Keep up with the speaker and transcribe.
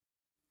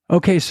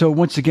Okay, so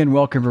once again,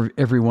 welcome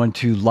everyone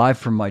to Live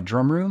from my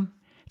drum room.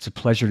 It's a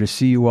pleasure to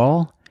see you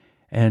all.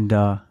 And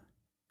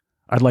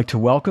I'd like to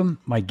welcome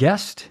my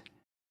guest,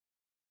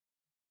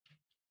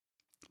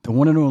 the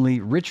one and only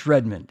Rich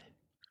Redmond.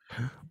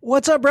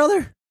 What's up,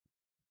 brother?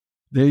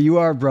 There you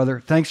are, brother.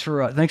 Thanks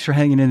for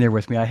hanging in there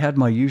with me. I had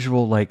my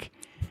usual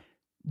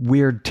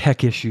weird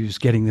tech issues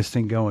getting this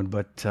thing going,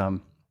 but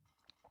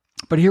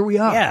here we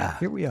are. Yeah.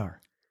 Here we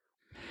are.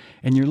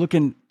 And you're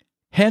looking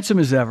handsome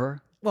as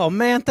ever. Well,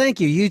 man, thank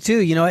you. You too.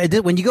 You know,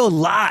 when you go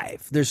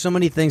live, there's so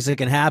many things that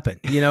can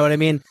happen. You know what I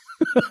mean?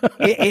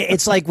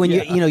 It's like when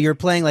you're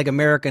playing like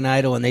American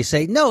Idol, and they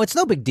say, "No, it's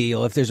no big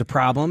deal if there's a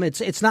problem.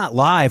 It's not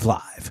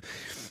live,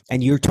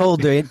 and you're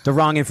told the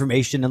wrong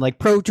information, and like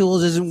Pro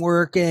Tools isn't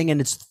working,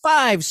 and it's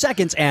 5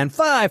 seconds and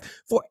 5,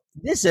 4.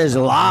 This is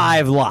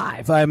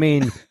live. I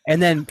mean,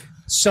 and then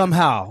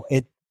somehow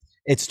it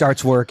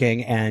starts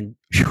working, and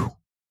whew.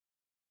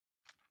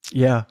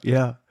 Yeah,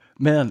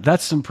 man,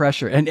 that's some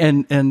pressure,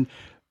 and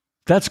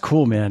that's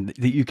cool, man.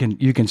 That you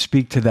can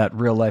speak to that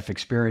real life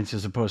experience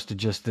as opposed to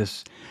just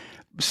this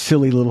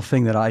silly little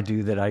thing that I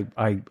do that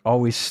I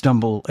always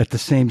stumble at the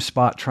same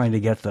spot trying to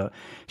get the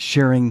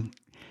sharing,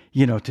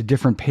 to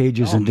different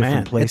pages and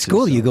different places. It's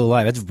cool. So. You go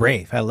live. It's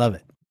brave. I love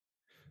it.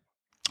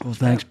 Well,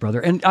 thanks, brother.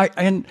 And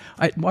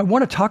I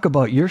want to talk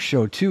about your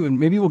show too, and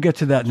maybe we'll get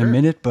to that in a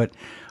minute. But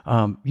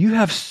you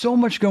have so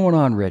much going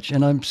on, Rich,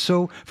 and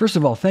first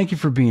of all, thank you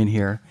for being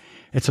here.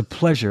 It's a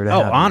pleasure to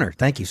have you. Honor.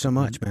 Thank you so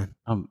much, man.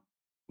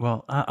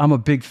 Well, I'm a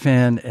big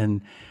fan,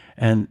 and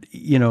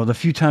the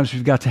few times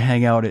we've got to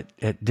hang out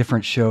at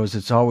different shows,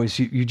 it's always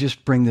you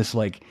just bring this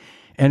like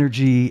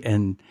energy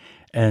and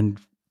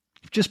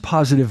just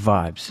positive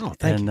vibes. Oh,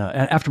 thank you.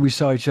 And after we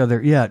saw each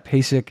other, at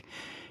PASIC,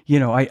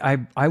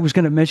 I was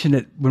going to mention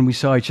it when we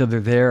saw each other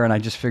there, and I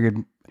just figured,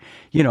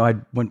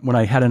 when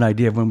I had an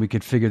idea of when we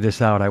could figure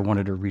this out, I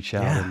wanted to reach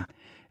out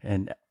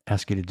and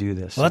ask you to do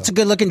this. Well, that's a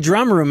good looking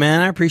drum room, man.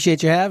 I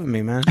appreciate you having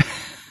me, man.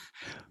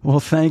 Well,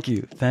 thank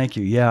you.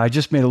 Yeah, I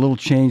just made a little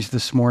change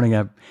this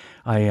morning.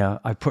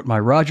 I put my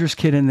Rogers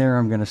kit in there.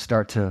 I'm going to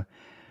start to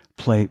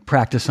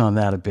practice on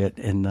that a bit,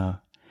 and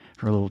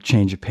for a little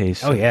change of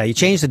pace. Oh yeah, you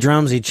change the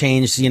drums, you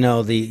change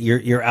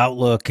your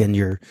outlook,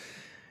 and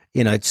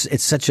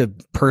it's such a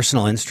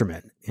personal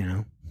instrument.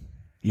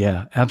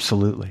 Yeah,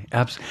 absolutely.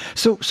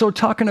 So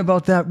talking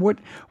about that, what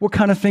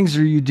kind of things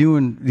are you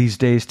doing these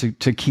days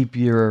to keep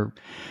your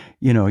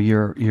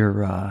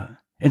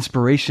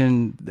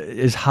inspiration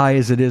as high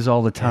as it is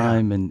all the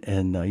time?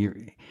 Yeah.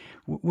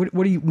 What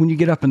do you, when you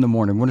get up in the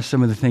morning, what are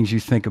some of the things you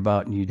think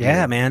about and you do?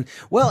 Yeah, man.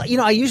 Well,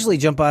 I usually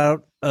jump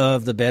out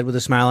of the bed with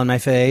a smile on my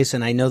face,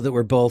 and I know that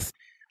we're both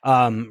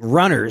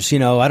runners. I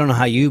don't know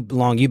how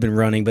long you've been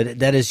running, but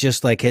that is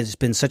just has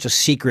been such a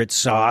secret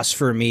sauce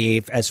for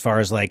me as far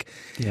as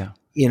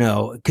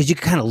because you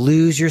kind of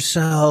lose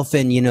yourself,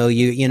 and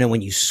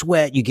when you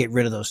sweat, you get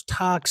rid of those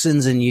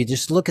toxins, and you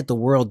just look at the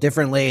world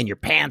differently, and your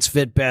pants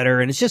fit better,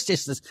 and it's just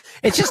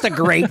a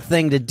great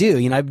thing to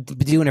do. I've been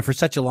doing it for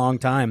such a long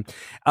time,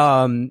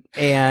 so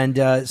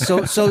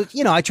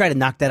I try to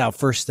knock that out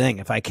first thing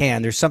if I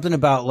can. There's something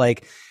about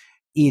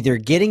either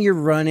getting your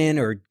run in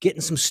or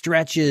getting some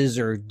stretches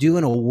or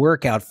doing a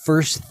workout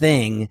first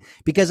thing,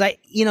 because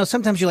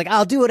sometimes you're like,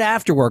 I'll do it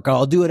after work.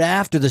 I'll do it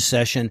after the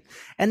session.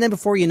 And then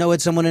before you know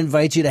it, someone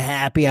invites you to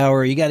happy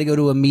hour, you got to go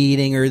to a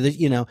meeting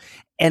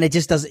and it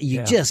just doesn't,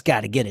 just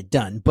got to get it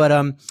done. But,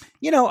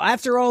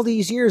 after all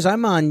these years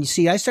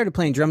I started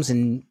playing drums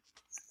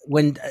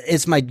when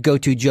it's my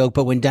go-to joke,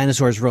 but when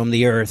dinosaurs roamed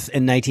the earth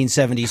in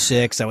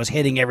 1976, I was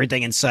hitting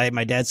everything in sight.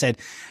 My dad said,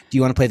 do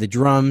you want to play the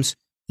drums?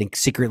 I think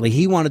secretly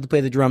he wanted to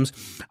play the drums.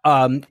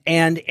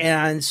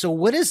 And so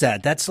what is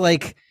that? That's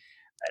like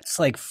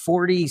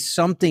 40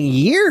 something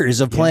years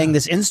of playing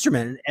this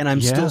instrument. And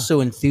I'm still so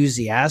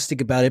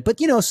enthusiastic about it. But,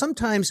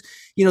 sometimes,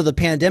 the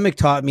pandemic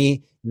taught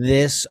me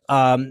this.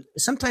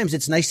 Sometimes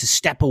it's nice to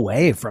step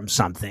away from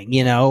something,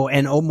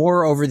 and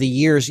more over the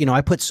years,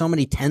 I put so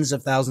many tens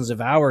of thousands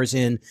of hours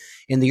in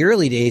the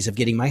early days of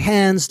getting my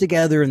hands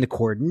together and the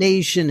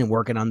coordination and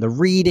working on the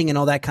reading and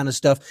all that kind of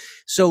stuff.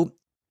 So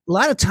a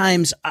lot of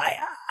times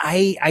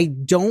I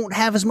don't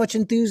have as much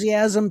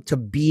enthusiasm to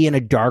be in a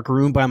dark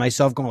room by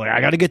myself going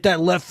I got to get that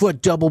left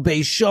foot double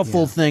bass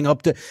shuffle thing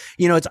up to,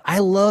 I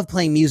love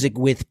playing music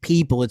with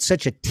people. It's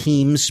such a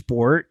team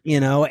sport,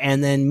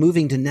 and then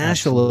moving to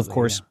Nashville, of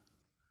course,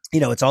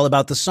 it's all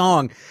about the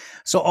song.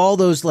 So all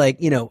those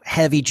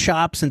heavy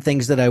chops and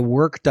things that I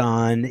worked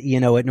on,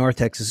 at North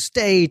Texas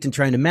State and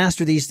trying to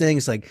master these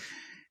things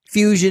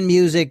fusion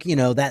music,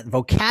 that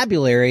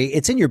vocabulary,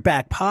 it's in your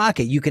back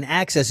pocket. You can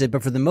access it,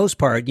 but for the most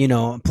part,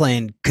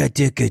 playing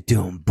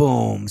ka-dika-doom,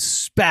 boom,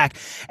 spack,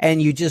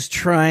 and you just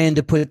trying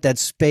to put that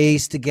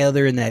space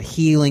together and that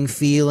healing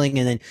feeling,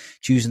 and then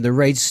choosing the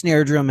right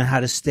snare drum and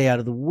how to stay out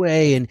of the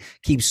way and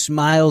keep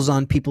smiles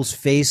on people's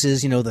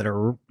faces, that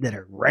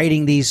are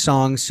writing these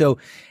songs. So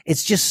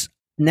it's just,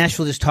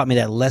 Nashville just taught me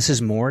that less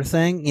is more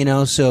thing,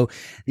 So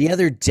the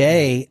other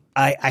day,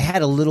 I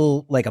had a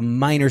little, like a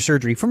minor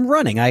surgery from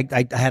running. I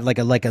had like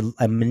a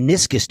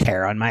meniscus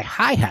tear on my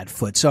hi-hat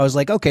foot. So I was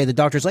like, okay, the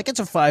doctor's like, it's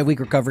a 5-week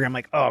recovery. I'm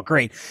like, oh,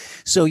 great.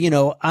 So,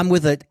 I'm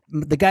with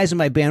the guys in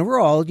my band. We're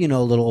all, a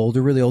little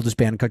older, really oldest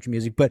band in country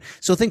music. But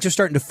so things are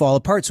starting to fall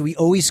apart. So we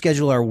always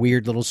schedule our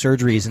weird little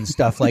surgeries and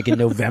stuff like in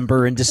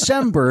November and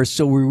December.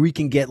 So we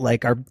can get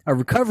like our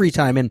recovery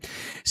time. And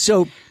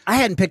so I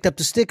hadn't picked up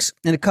the sticks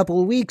in a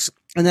couple of weeks.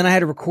 And then I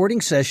had a recording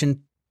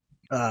session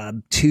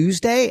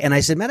Tuesday, and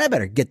I said, man, I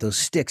better get those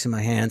sticks in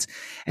my hands.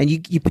 And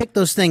you pick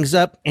those things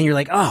up and you're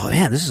like, oh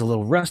man, this is a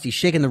little rusty,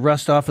 shaking the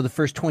rust off for the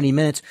first 20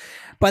 minutes.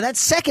 By that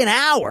second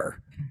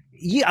hour,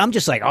 I'm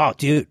just like, oh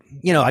dude,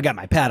 I got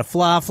my pad of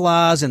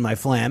fla-flas and my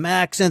flam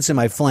accents and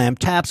my flam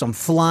taps. I'm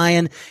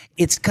flying.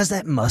 It's because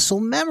that muscle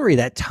memory,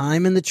 that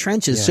time in the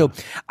trenches. Yeah. So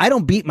I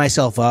don't beat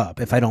myself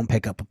up if I don't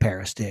pick up a pair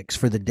of sticks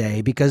for the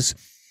day, because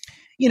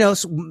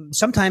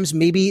sometimes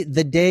maybe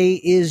the day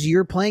is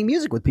you're playing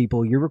music with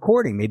people, you're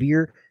recording, maybe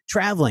you're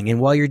traveling. And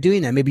while you're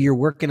doing that, maybe you're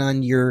working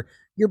on your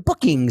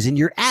bookings and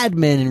your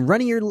admin and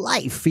running your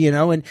life,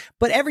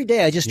 but every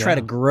day I just try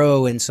to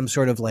grow in some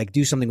sort of like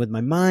do something with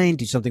my mind,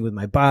 do something with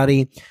my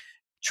body,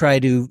 try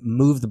to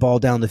move the ball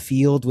down the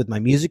field with my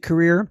music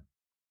career,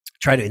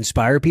 try to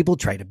inspire people,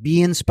 try to be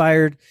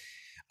inspired.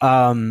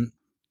 And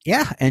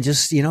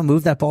just,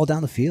 move that ball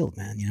down the field,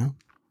 man,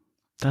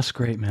 That's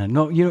great, man.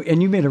 No,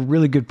 and you made a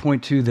really good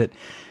point too, that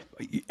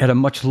at a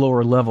much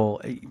lower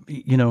level,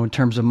 in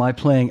terms of my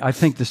playing, I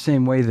think the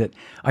same way that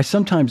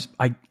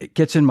it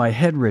gets in my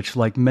head, Rich,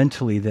 like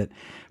mentally, that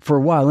for a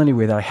while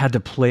anyway, that I had to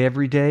play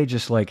every day,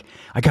 just like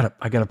I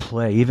gotta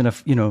play, even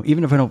if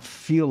I don't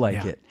feel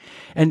like it.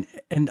 And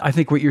I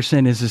think what you're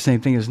saying is the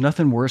same thing. There's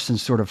nothing worse than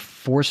sort of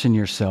forcing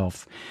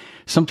yourself.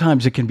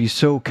 Sometimes it can be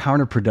so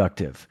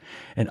counterproductive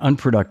and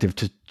unproductive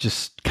to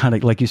just kind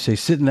of, like you say,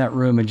 sit in that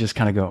room and just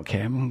kind of go, okay,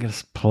 I'm going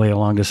to play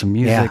along to some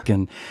music.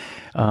 Yeah.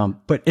 And,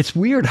 but it's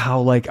weird how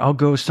like I'll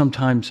go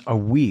sometimes a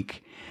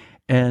week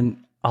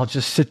and I'll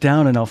just sit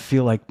down and I'll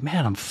feel like,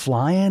 man, I'm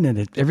flying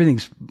and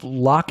everything's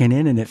locking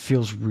in and it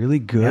feels really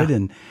good. Yeah.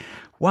 And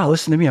wow,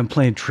 listen to me, I'm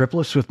playing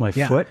triplets with my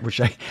foot, which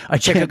I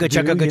can't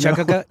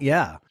do.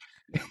 Yeah.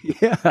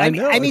 Yeah. I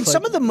know. I mean,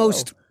 some of the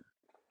most,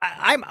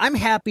 I'm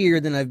happier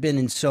than I've been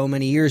in so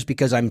many years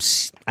because I'm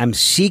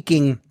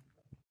seeking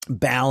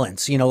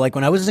balance. Like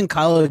when I was in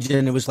college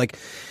and it was like,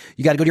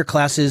 you got to go to your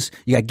classes,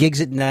 you got gigs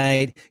at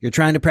night, you're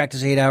trying to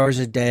practice 8 hours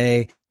a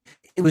day.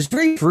 It was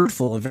very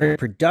fruitful and very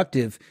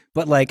productive,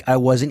 but like I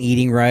wasn't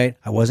eating right.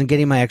 I wasn't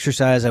getting my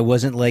exercise. I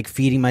wasn't like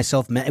feeding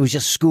myself. It was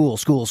just school,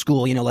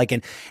 like,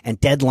 and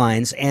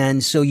deadlines.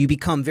 And so you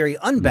become very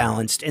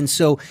unbalanced. And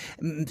so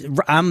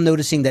I'm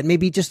noticing that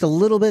maybe just a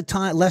little bit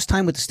less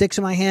time with the sticks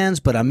in my hands,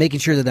 but I'm making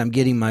sure that I'm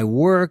getting my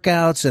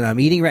workouts and I'm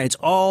eating right. It's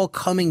all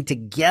coming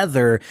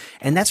together.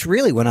 And that's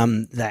really when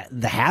I'm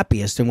the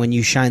happiest. And when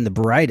you shine the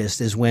brightest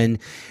is when,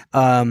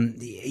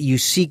 you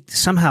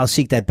somehow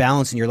seek that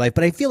balance in your life.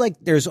 But I feel like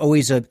there's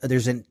always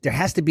there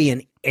has to be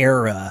an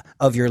era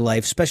of your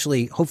life,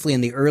 especially hopefully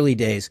in the early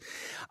days,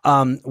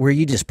 where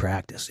you just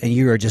practice and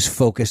you are just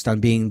focused on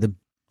being the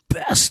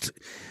best,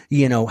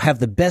 have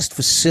the best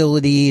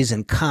facilities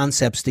and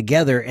concepts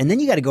together. And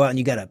then you got to go out and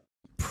you got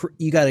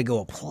to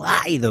go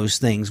apply those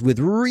things with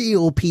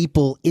real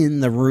people in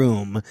the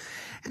room.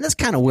 And that's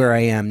kind of where I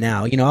am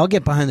now. I'll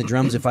get behind the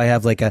drums if I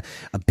have like a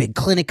big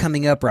clinic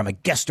coming up, or I'm a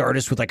guest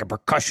artist with like a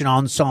percussion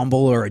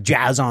ensemble or a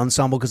jazz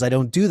ensemble, because I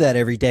don't do that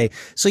every day.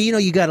 So,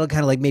 you got to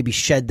kind of like maybe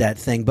shed that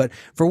thing. But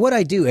for what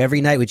I do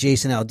every night with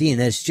Jason Aldean,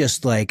 it's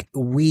just like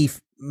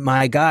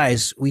my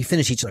guys, we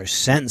finish each other's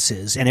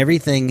sentences and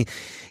everything,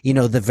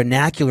 the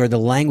vernacular, the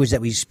language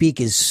that we speak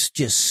is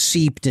just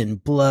seeped in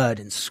blood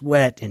and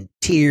sweat and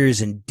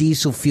tears and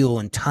diesel fuel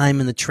and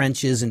time in the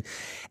trenches.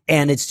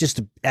 And it's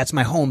just, that's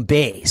my home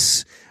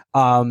base.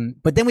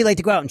 But then we like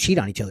to go out and cheat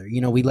on each other.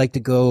 We like to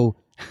go,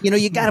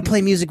 you got to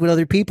play music with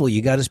other people.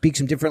 You got to speak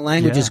some different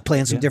languages, play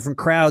in some different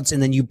crowds.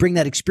 And then you bring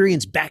that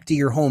experience back to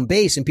your home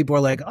base and people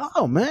are like,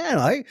 oh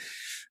man,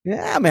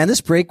 yeah, man,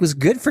 this break was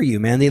good for you,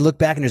 man. They look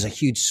back and there's a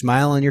huge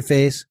smile on your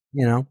face.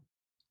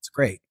 It's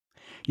great.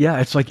 Yeah,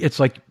 it's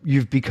like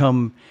you've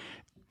become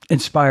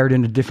inspired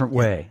in a different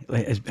way.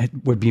 It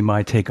would be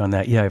my take on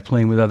that. Yeah,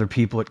 playing with other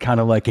people, it kind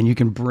of like, and you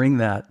can bring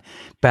that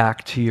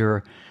back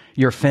to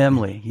your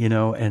family,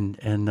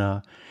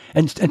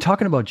 and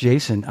talking about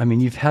Jason, I mean,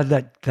 you've had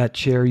that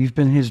chair. You've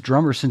been his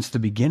drummer since the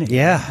beginning.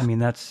 Yeah, right? I mean,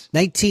 that's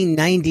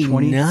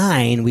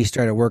 1999. We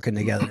started working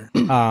together.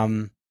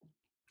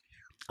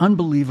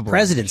 Unbelievable.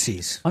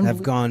 Presidencies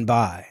have gone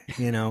by,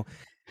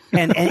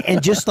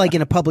 and just like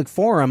in a public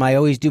forum, I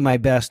always do my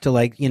best to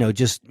like,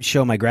 just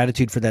show my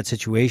gratitude for that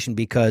situation,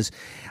 because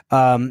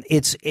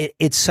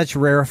it's such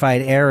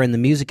rarefied air in the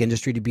music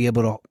industry to be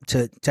able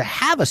to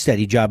have a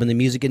steady job in the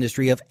music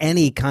industry of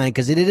any kind,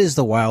 because it is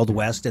the Wild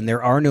West and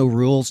there are no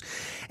rules.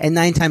 And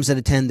 9 times out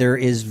of 10, there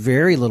is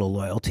very little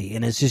loyalty,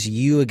 and it's just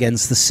you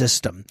against the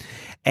system.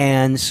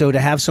 And so to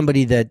have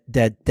somebody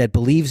that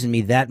believes in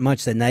me that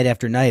much, that night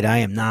after night, I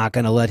am not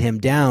going to let him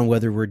down,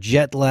 whether we're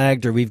jet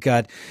lagged or we've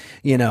got,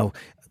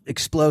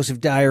 explosive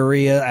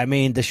diarrhea, I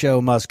mean, the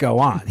show must go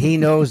on. He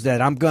knows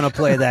that I'm going to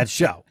play that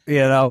show,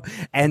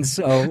 and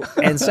so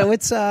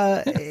it's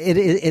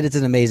it is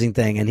an amazing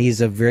thing, and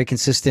he's a very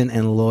consistent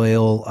and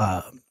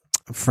loyal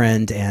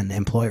friend and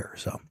employer.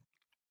 So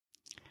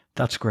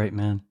that's great,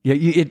 man.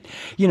 Yeah,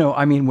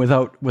 I mean,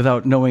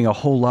 without knowing a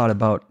whole lot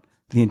about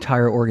the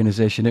entire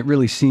organization, it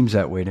really seems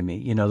that way to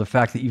me. The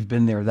fact that you've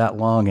been there that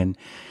long, and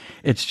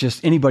it's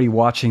just anybody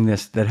watching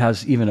this that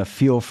has even a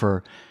feel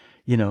for,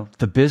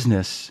 the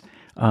business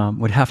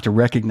would have to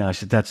recognize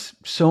that that's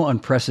so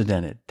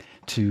unprecedented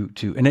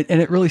and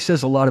it really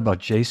says a lot about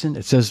Jason.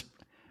 It says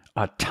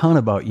a ton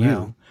about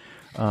you.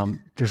 Wow.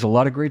 There's a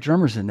lot of great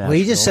drummers in that. Well,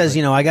 he just says,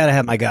 I got to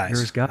have my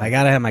guys. I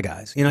got to have my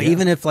guys.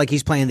 Even if like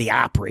he's playing the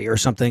Opry or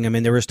something. I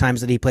mean, there was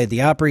times that he played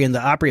the Opry, and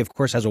the Opry, of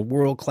course, has a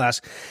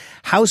world-class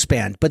house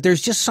band. But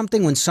there's just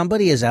something when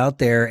somebody is out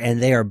there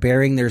and they are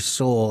bearing their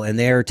soul and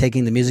they are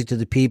taking the music to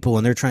the people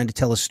and they're trying to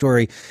tell a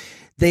story,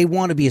 they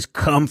want to be as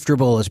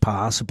comfortable as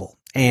possible.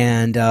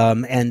 And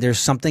there's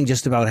something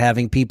just about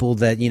having people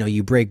that,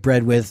 you break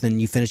bread with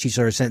and you finish each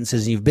other's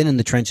sentences and you've been in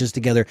the trenches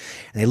together,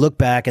 and they look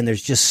back and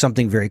there's just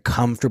something very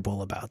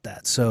comfortable about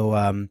that. So,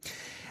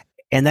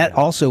 and that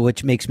also,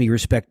 which makes me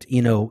respect,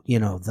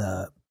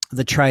 the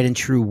tried and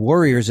true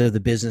warriors of the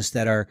business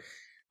that are,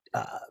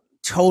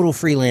 total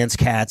freelance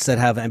cats that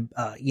have,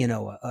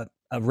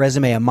 a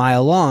resume a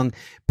mile long.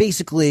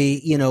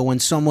 Basically, when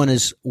someone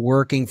is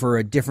working for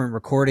a different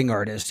recording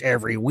artist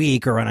every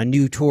week or on a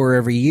new tour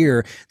every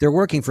year, they're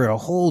working for a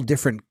whole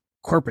different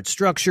corporate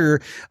structure,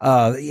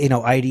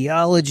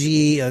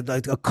 ideology,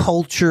 a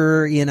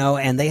culture,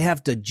 and they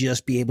have to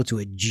just be able to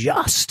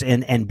adjust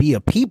and be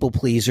a people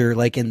pleaser,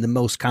 like in the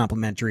most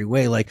complimentary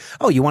way. Like,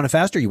 oh, you want it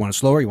faster? You want it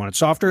slower? You want it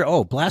softer?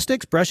 Oh,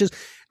 plastics, brushes.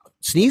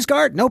 Sneeze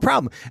guard? No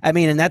problem. I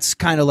mean, and that's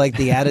kind of like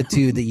the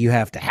attitude that you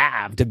have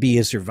to be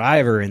a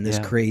survivor in this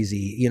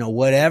crazy,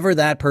 whatever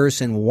that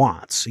person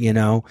wants,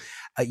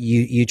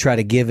 you try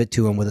to give it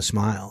to them with a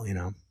smile,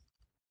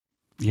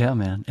 Yeah,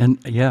 man. And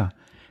yeah,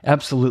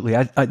 absolutely.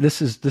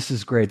 This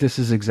is great. This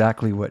is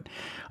exactly what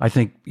I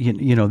think,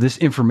 this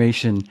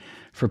information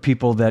for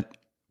people that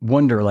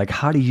wonder, like,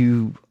 how do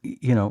you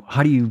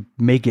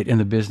make it in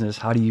the business?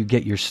 How do you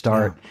get your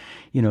start?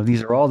 Yeah.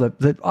 These are all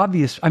the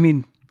obvious, I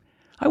mean,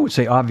 I would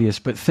say obvious,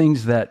 but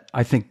things that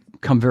I think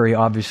come very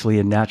obviously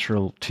and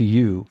natural to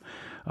you,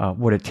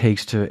 what it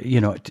takes to,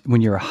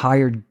 when you're a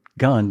hired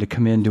gun to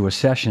come into a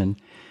session,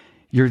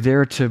 you're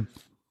there to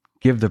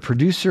give the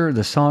producer,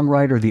 the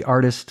songwriter, the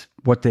artist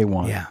what they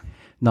want. Yeah.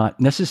 Not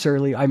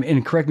necessarily,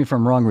 and correct me if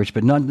I'm wrong, Rich,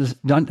 but not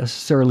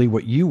necessarily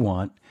what you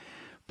want,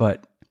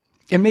 but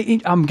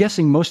I'm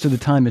guessing most of the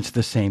time it's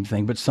the same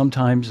thing, but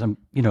sometimes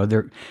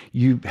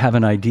you have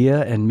an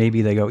idea and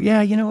maybe they go,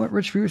 yeah, you know what,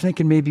 Rich, we were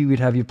thinking maybe we'd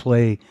have you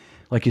play,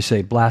 like you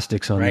say,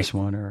 blastics on this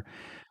one, or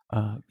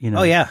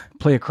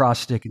play a cross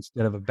stick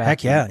instead of a back.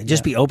 Heck yeah.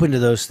 Just be open to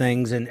those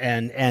things and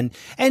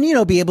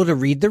be able to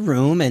read the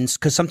room. And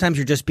cause sometimes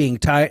you're just being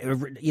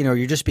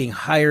you're just being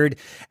hired.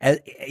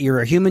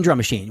 You're a human drum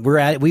machine.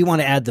 We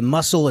want to add the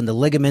muscle and the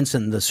ligaments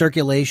and the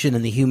circulation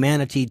and the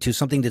humanity to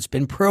something that's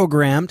been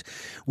programmed,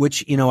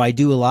 which, I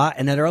do a lot.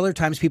 And at other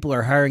times people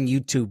are hiring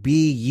you to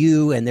be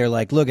you. And they're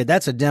like, look,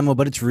 that's a demo,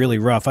 but it's really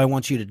rough. I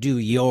want you to do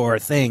your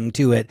thing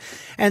to it.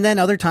 And then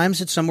other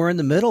times it's somewhere in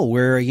the middle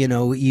where,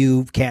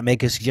 you can't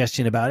make a suggestion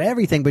about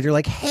everything, but you're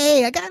like,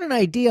 hey, I got an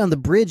idea on the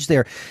bridge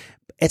there.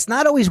 It's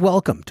not always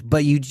welcomed,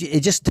 but it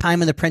just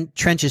time in the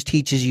trenches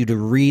teaches you to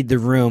read the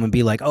room and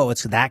be like, oh,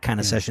 it's that kind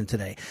of session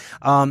today.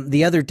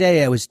 The other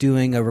day I was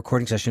doing a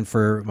recording session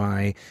for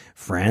my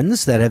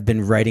friends that have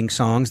been writing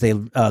songs.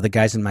 The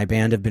guys in my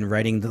band have been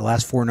writing the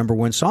last 4 number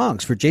 1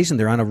 songs for Jason.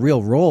 They're on a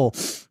real roll.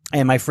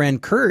 And my friend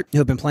Kurt,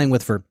 who I've been playing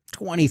with for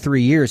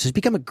 23 years, has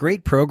become a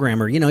great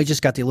programmer. He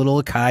just got the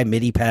little Akai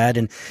MIDI pad,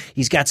 and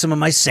he's got some of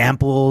my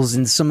samples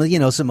and some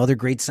of, some other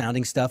great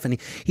sounding stuff. And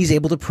he's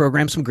able to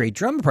program some great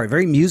drum part,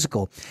 very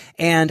musical.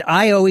 And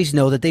I always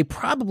know that they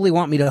probably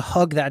want me to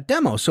hug that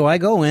demo. So I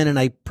go in and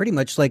I pretty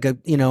much like an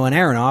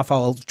Aronoff,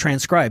 I'll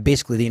transcribe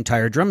basically the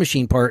entire drum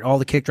machine part, all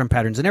the kick drum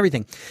patterns and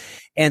everything.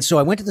 And so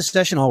I went to the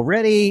session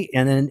already.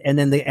 And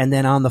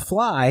then on the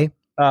fly,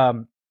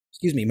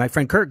 my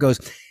friend Kurt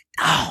goes,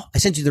 oh, I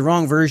sent you the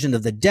wrong version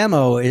of the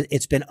demo.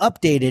 It's been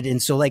updated.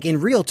 And so like in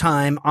real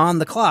time on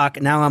the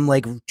clock, now I'm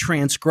like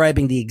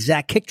transcribing the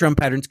exact kick drum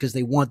patterns because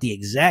they want the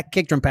exact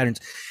kick drum patterns.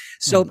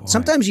 So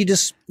sometimes you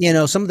just,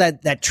 some of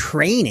that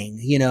training,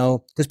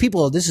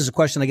 because this is a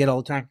question I get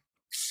all the time.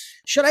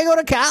 Should I go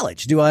to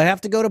college? Do I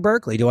have to go to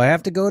Berkeley? Do I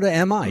have to go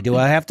to MI? Do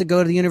I have to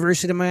go to the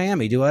University of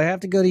Miami? Do I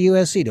have to go to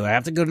USC? Do I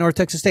have to go to North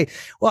Texas State?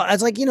 Well, I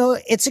was like,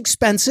 it's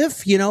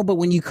expensive, but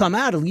when you come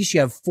out, at least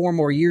you have 4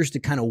 more years to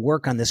kind of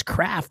work on this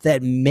craft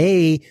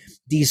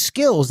these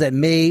skills that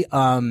may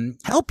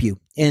help you.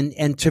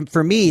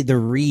 For me, the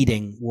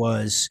reading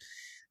was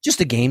just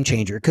a game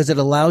changer because it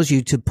allows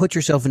you to put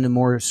yourself into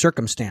more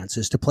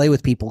circumstances, to play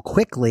with people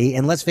quickly.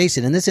 And let's face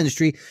it, in this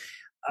industry,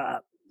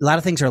 a lot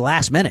of things are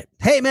last minute.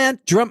 Hey man,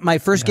 my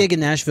first gig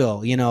in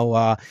Nashville,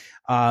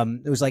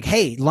 It was like,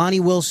 hey, Lonnie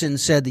Wilson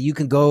said that you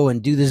can go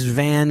and do this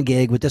van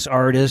gig with this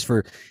artist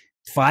for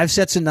 5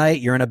 sets a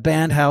night. You're in a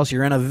band house.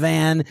 You're in a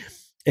van.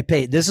 It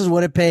paid. This is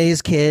what it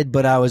pays, kid.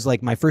 But I was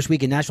like, my first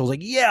week in Nashville, I was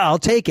like, yeah, I'll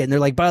take it. And they're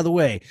like, by the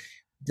way,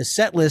 the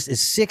set list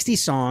is 60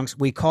 songs.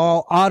 We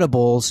call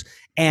audibles,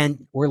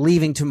 and we're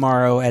leaving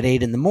tomorrow at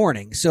 8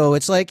 a.m. So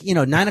it's like,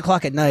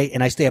 9:00 at night,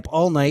 and I stay up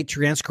all night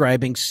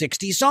transcribing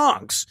 60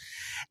 songs.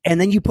 And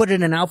then you put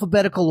it in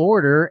alphabetical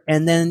order,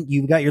 and then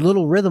you've got your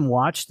little rhythm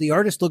watch. The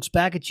artist looks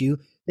back at you.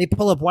 They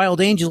pull up Wild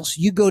Angels.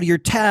 You go to your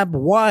tab,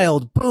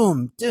 Wild,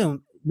 boom,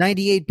 boom,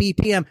 98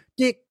 BPM,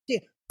 dick,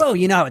 dick. Oh,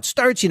 you know how it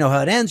starts. You know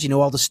how it ends. You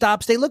know all the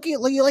stops. They look at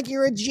you like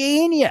you're a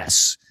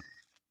genius.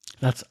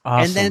 That's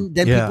awesome. And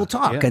then people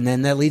talk, and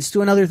then that leads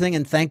to another thing.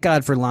 And thank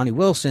God for Lonnie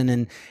Wilson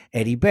and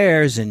Eddie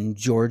Bears and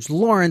George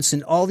Lawrence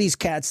and all these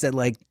cats that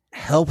like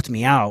helped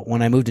me out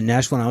when I moved to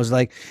Nashville. And I was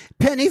like,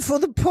 penny for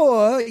the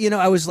poor.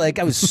 I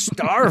was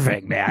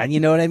starving, man. You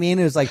know what I mean?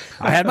 It was like,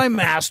 I had my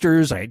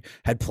master's. I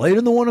had played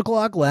in the 1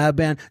 o'clock lab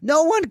band.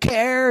 No one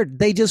cared.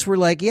 They just were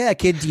like, yeah,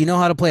 kid, do you know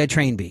how to play a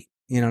train beat?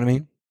 You know what I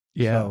mean?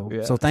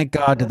 Yeah. So thank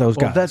God to those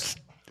guys.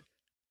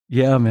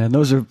 Yeah, man,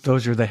 those are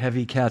the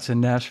heavy cats in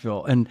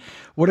Nashville. And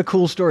what a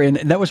cool story. And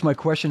that was my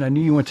question. I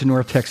knew you went to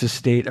North Texas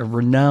State, a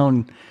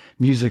renowned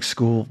music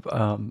school,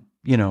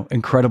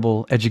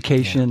 incredible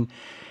education. Yeah.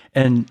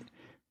 And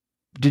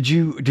did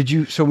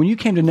you, so when you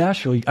came to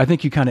Nashville, I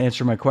think you kind of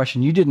answered my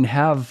question. You didn't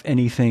have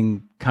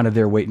anything kind of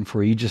there waiting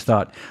for you. You just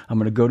thought, I'm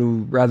going to go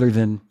to, rather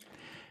than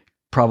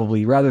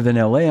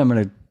LA, I'm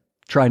going to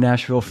try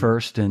Nashville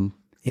first. And,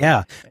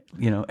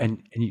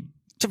 and you,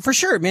 for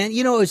sure, man.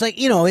 It was like,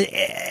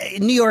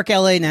 New York,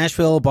 LA,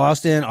 Nashville,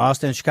 Boston,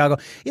 Austin, Chicago.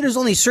 There's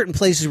only certain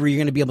places where you're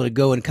going to be able to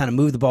go and kind of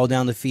move the ball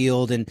down the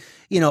field. And,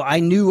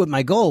 I knew what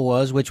my goal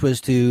was, which was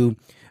to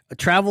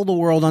travel the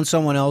world on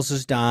someone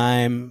else's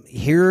dime,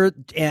 hear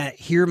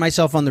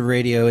myself on the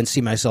radio and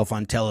see myself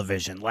on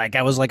television. Like,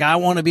 I was like, I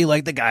want to be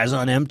like the guys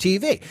on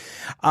MTV.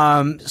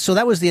 So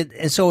that was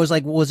so it was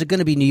like, was it going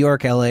to be New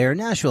York, LA, or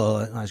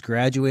Nashville? I was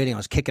graduating. I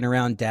was kicking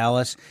around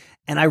Dallas.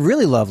 And I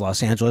really love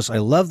Los Angeles. I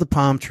love the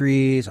palm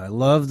trees. I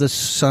love the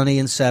sunny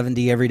and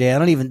 70 every day.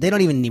 They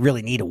don't even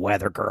really need a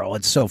weather girl.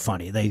 It's so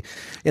funny.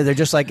 They're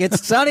just like,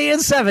 it's sunny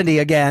and 70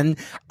 again.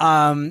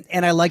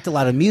 And I liked a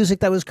lot of music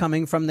that was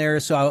coming from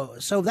there. So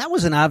that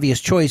was an obvious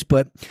choice.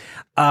 But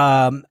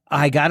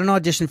I got an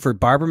audition for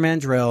Barbara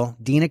Mandrell,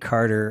 Dina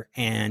Carter,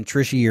 and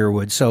Trisha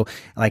Yearwood. So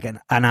like an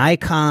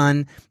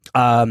icon,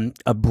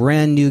 a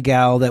brand new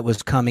gal that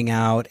was coming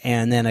out,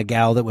 and then a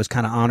gal that was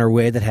kind of on her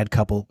way that had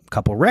couple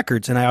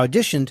records. And I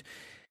auditioned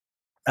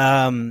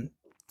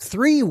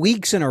 3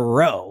 weeks in a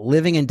row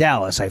living in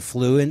Dallas. I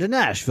flew into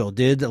Nashville,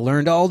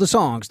 learned all the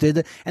songs,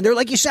 and they're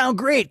like, you sound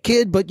great,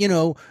 kid, but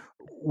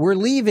we're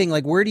leaving.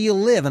 Like, where do you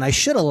live? And I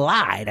should have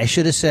lied. I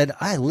should have said,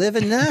 I live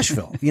in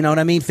Nashville. You know what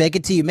I mean? Fake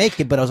it till you make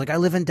it. But I was like, I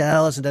live in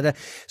Dallas. And da-da.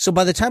 So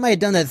by the time I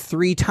had done that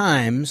 3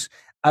 times,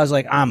 I was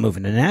like, I'm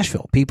moving to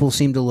Nashville. People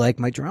seem to like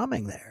my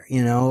drumming there,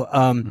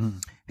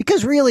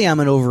 because really I'm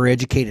an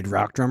overeducated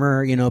rock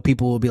drummer.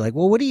 People will be like,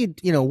 well, what do you,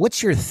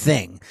 what's your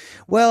thing?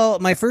 Well,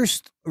 my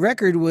first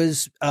record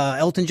was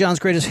Elton John's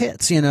greatest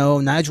hits,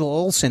 Nigel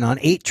Olsson on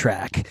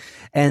 8-track.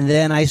 And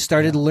then I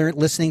started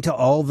listening to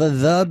all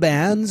the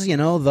bands, the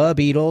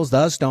Beatles,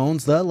 the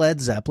Stones, the Led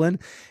Zeppelin,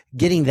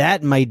 getting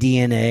that in my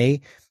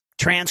DNA,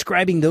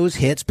 transcribing those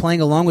hits,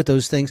 playing along with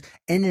those things.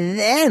 And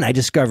then I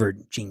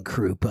discovered Gene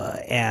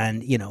Krupa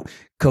and,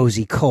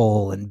 Cozy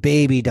Cole and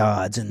Baby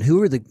Dodds and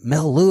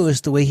Mel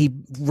Lewis, the way he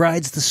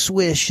rides the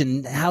swish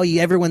and how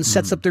everyone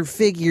sets up their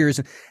figures.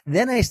 And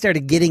then I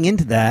started getting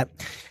into that,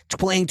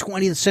 playing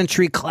 20th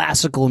century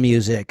classical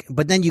music.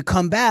 But then you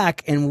come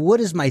back, and what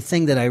is my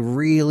thing that I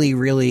really,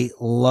 really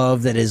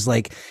love that is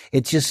like,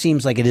 it just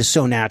seems like it is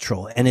so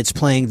natural, and it's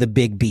playing the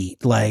big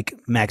beat like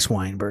Max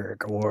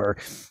Weinberg or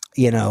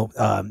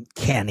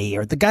Kenny,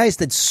 or the guys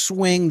that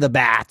swing the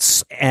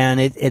bats and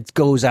it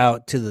goes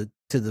out to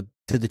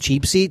the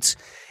cheap seats.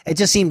 It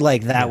just seemed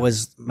like that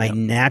was my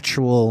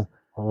natural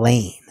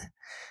lane.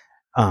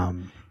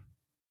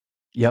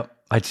 Yep.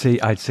 I'd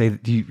say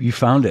you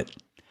found it.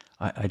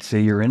 I'd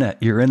say you're in it.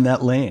 You're in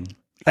that lane.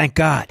 Thank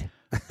God.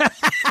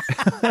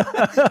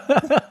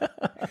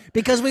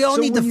 Because we all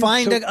need to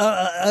find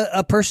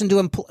a person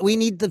to we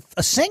need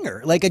a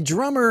singer, like a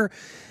drummer.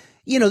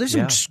 There's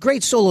some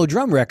great solo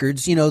drum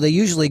records. They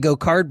usually go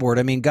cardboard.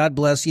 I mean, God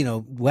bless,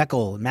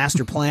 Weckl,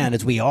 Master Plan,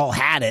 as we all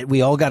had it.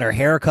 We all got our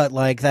haircut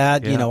like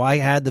that. Yeah. I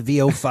had the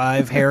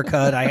VO5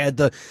 haircut. I had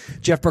the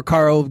Jeff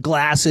Porcaro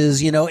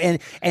glasses,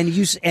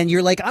 and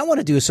you're like, I want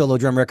to do a solo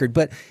drum record,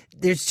 but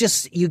there's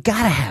just, you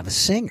got to have a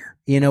singer.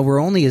 We're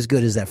only as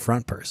good as that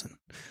front person.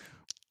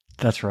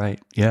 That's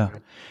right. Yeah.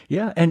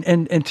 Yeah.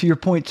 And to your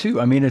point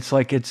too, I mean, it's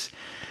like,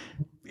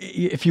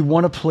 if you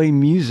want to play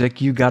music,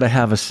 you got to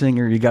have a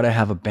singer, you got to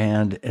have a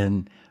band.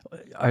 And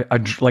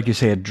like you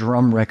say, a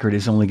drum record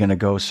is only going to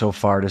go so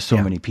far to so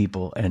many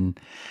people. And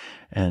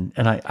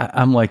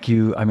I'm like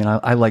you. I mean,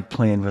 I like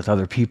playing with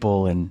other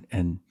people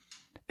and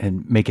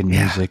making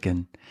music.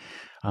 And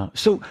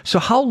so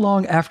how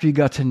long after you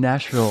got to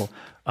Nashville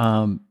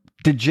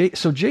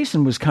So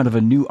Jason was kind of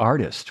a new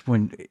artist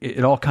when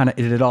it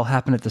all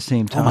happened at the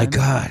same time. Oh my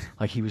God.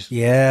 Like he was.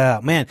 Yeah,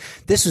 man,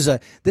 this was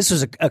a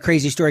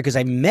crazy story because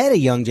I met a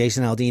young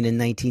Jason Aldean in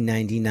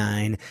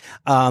 1999.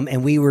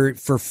 And we were,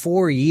 for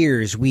 4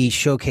 years, we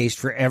showcased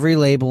for every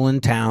label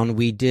in town.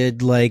 We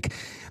did like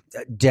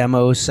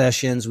demo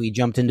sessions. We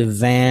jumped into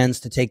vans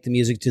to take the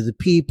music to the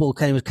people.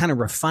 Was kind of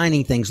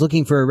refining things,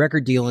 looking for a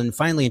record deal. And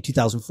finally in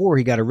 2004,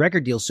 he got a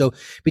record deal. So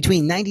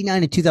between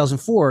 99 and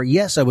 2004,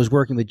 yes, I was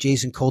working with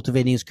Jason,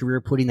 cultivating his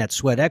career, putting that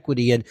sweat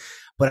equity in.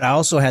 But I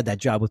also had that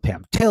job with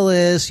Pam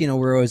Tillis,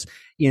 where it was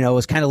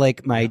kind of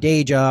like my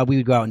day job. We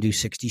would go out and do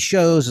 60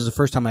 shows. It was the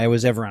first time I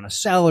was ever on a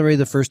salary.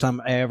 The first time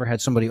I ever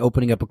had somebody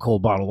opening up a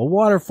cold bottle of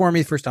water for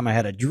me. The first time I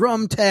had a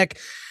drum tech.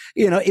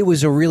 It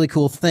was a really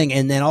cool thing.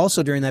 And then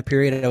also during that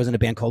period, I was in a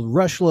band called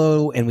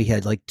Rushlow, and we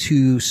had like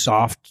 2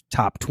 soft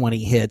top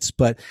 20 hits.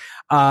 But,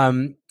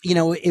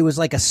 it was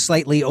like a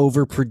slightly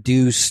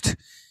overproduced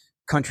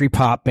country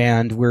pop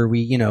band where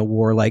we,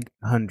 wore like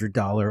 $100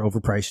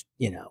 overpriced,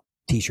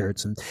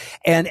 t-shirts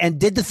and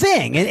did the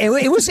thing. And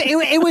it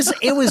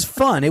was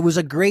fun. It was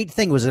a great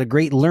thing. It was a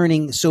great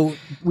learning. So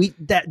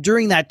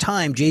during that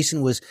time,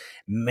 Jason was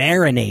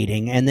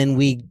marinating, and then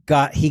he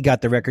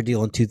got the record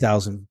deal in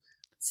 2004.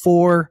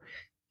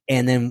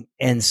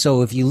 And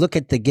so if you look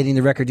at getting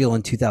the record deal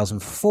in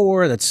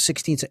 2004, that's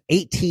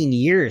 18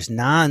 years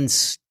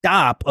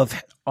nonstop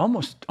of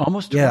almost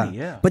 20.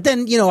 Yeah. But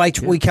then,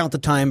 we count the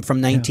time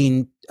from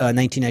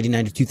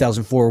 1999 to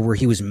 2004 where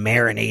he was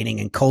marinating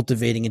and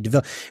cultivating and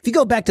developing. If you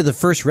go back to the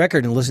first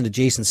record and listen to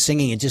Jason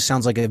singing, it just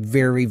sounds like a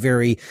very,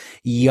 very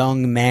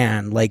young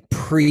man, like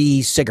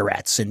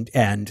pre-cigarettes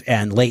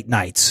and late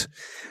nights,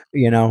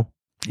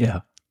 Yeah.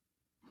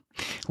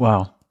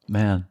 Wow,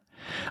 man.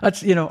 That's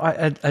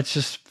that's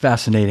just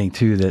fascinating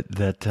too.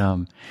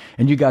 That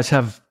and you guys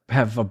have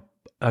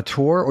a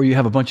tour, or you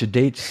have a bunch of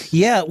dates.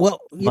 Yeah,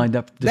 well, lined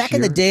up this back year?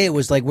 in the day, it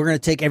was like we're going to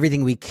take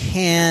everything we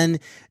can.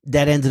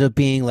 That ended up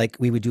being like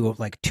we would do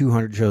like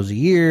 200 shows a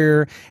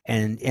year,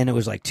 and it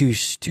was like two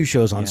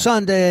shows on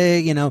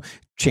Sunday.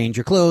 Change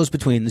your clothes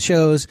between the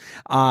shows.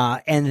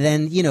 And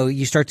then,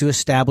 you start to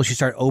establish, you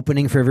start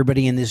opening for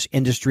everybody in this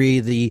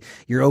industry.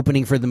 You're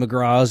opening for the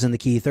McGraws and the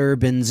Keith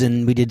Urbans.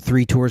 And we did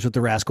 3 tours with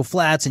the Rascal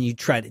Flats,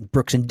 and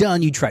Brooks and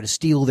Dunn, you try to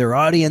steal their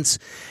audience.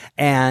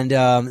 And,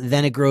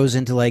 then it grows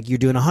into like, you're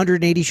doing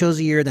 180 shows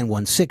a year, then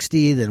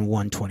 160, then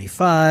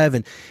 125.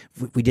 And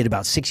we did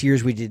about 6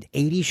 years. We did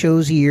 80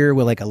 shows a year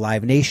with like a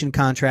Live Nation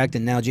contract.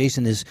 And now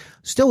Jason is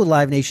still with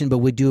Live Nation, but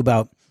we do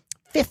about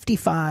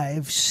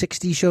 55,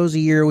 60 shows a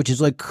year, which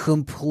is like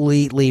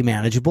completely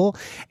manageable.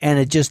 And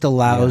it just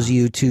allows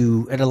me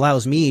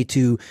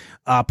to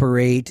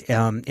operate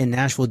in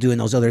Nashville doing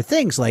those other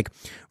things like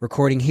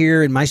recording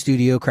here in my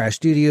studio, Crash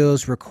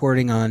Studios,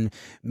 recording on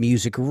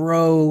Music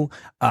Row,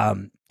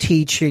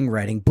 teaching,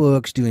 writing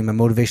books, doing my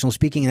motivational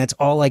speaking. And that's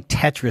all like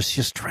Tetris,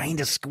 just trying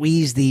to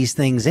squeeze these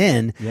things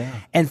in. Yeah.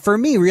 And for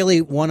me,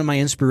 really, one of my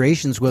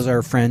inspirations was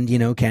our friend,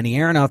 Kenny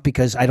Aronoff,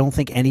 because I don't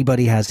think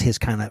anybody has his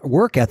kind of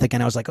work ethic.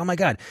 And I was like, oh my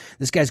God,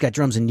 this guy's got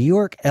drums in New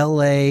York,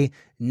 LA,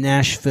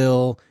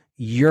 Nashville,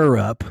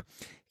 Europe.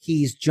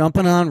 He's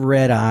jumping on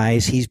red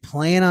eyes. He's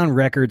playing on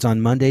records on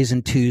Mondays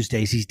and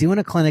Tuesdays. He's doing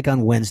a clinic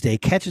on Wednesday,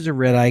 catches a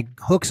red eye,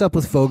 hooks up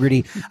with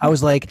Fogerty. I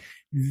was like,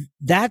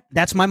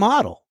 that's my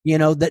model.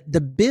 That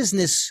the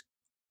business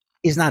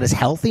is not as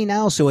healthy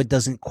now, so it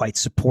doesn't quite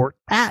support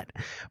that.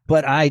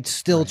 But I'd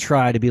still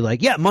try to be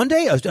like,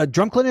 Monday, a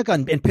drum clinic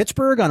in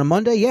Pittsburgh on a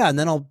Monday. Yeah. And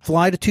then I'll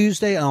fly to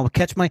Tuesday and I'll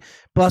catch my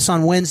bus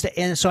on Wednesday.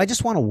 And so I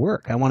just want to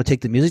work. I want to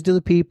take the music to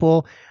the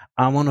people.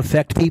 I want to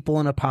affect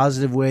people in a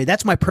positive way.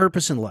 That's my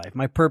purpose in life.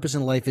 My purpose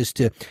in life is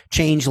to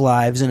change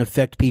lives and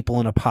affect people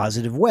in a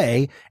positive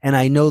way. And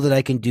I know that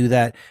I can do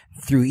that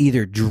through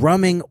either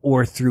drumming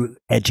or through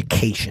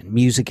education,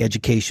 music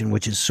education,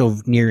 which is so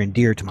near and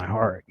dear to my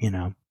heart,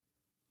 Yeah.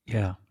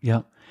 Yeah.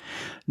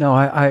 No,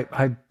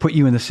 I put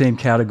you in the same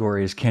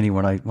category as Kenny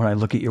when I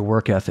look at your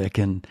work ethic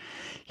and,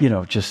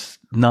 just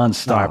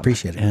nonstop. I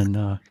appreciate it.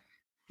 And,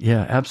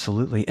 yeah,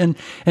 absolutely. And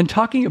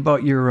talking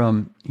about your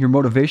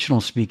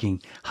motivational speaking,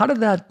 I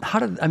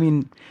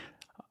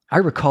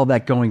recall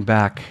that going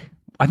back,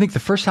 I think the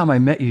first time I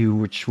met you,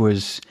 which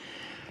was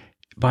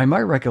by my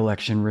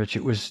recollection, Rich,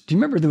 do you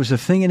remember there was a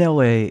thing in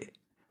LA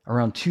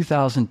around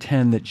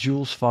 2010 that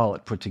Jules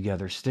Follett put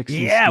together, Sticks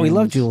and Yeah, we Stones.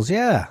 love Jules.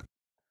 Yeah.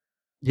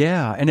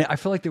 Yeah, and I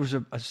feel like there was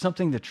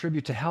something that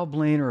tribute to Hal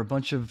Blaine or a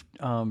bunch of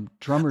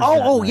drummers.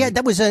 Yeah,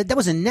 that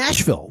was in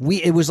Nashville.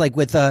 We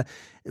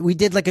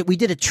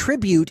did a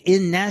tribute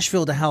in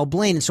Nashville to Hal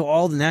Blaine, and so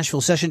all the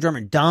Nashville session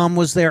drummer Dom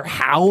was there,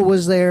 Hal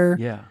was there.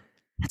 Yeah,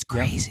 that's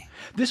crazy. Yeah.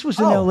 This was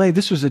in L.A.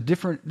 This was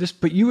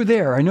but you were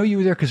there. I know you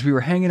were there because we were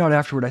hanging out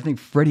afterward. I think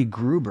Freddie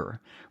Gruber,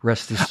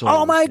 rest his soul.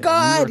 Oh my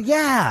God,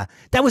 yeah,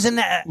 that was in.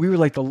 We were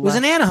like the. It was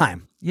in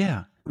Anaheim.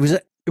 Yeah,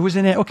 It was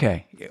in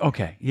okay,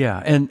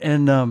 yeah,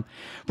 and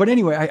but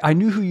anyway, I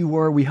knew who you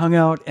were. We hung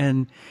out,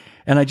 and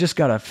I just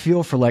got a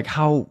feel for like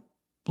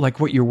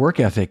what your work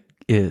ethic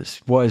is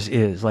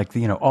like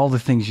all the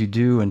things you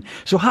do, and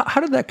so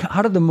how did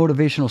the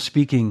motivational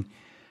speaking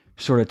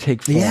sort of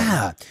take form?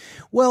 Yeah.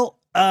 Well,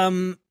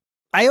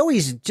 I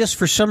always, just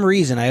for some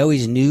reason, I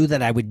always knew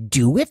that I would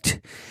do it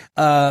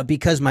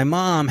because my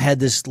mom had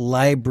this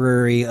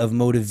library of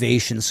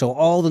motivation. So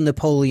all the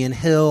Napoleon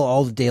Hill,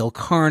 all the Dale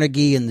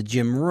Carnegie and the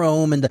Jim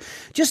Rome and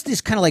just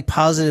these kind of like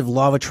positive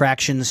law of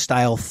attraction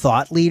style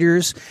thought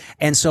leaders.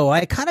 And so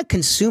I kind of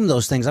consumed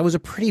those things. I was a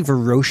pretty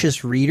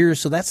voracious reader.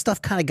 So that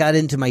stuff kind of got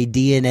into my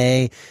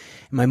DNA.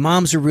 My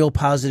mom's a real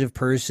positive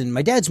person.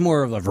 My dad's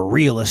more of a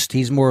realist.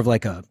 He's more of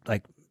like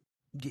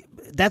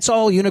that's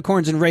all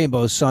unicorns and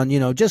rainbows, son.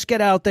 Just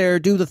get out there,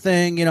 do the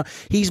thing.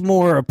 He's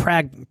more a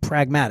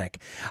pragmatic,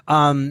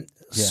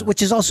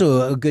 which is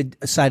also a good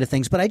side of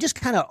things. But I just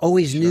kind of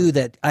always knew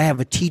that I have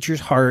a teacher's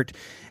heart.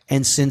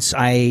 And since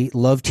I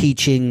love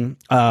teaching,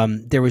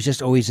 there was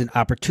just always an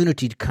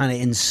opportunity to kind of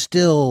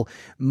instill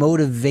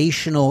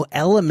motivational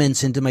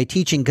elements into my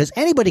teaching, because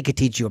anybody could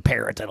teach you a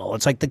paradiddle.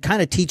 It's like the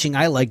kind of teaching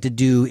I like to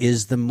do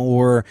is the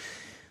more,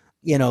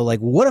 like,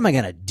 what am I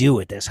going to do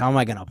with this? How am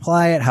I going to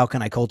apply it? How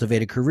can I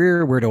cultivate a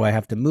career? Where do I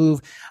have to move?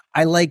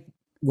 I like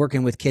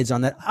working with kids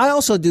on that. I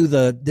also do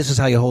this is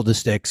how you hold the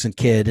sticks and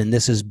kid, and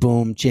this is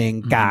boom,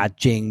 ching, ga,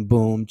 ching,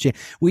 boom, ching.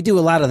 We do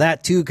a lot of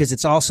that too, because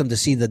it's awesome to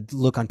see the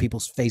look on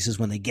people's faces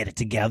when they get it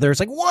together. It's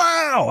like,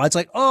 wow. It's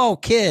like, oh,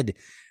 kid,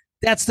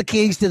 that's the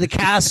keys to the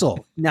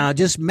castle. Now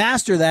just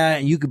master that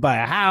and you could buy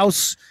a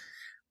house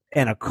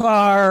and a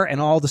car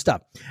and all the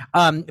stuff.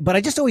 But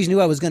I just always knew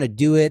I was going to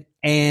do it.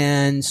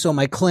 And so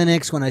my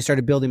clinics, when I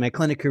started building my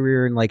clinic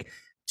career in like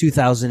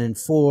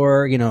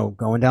 2004,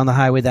 going down the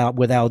highway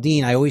with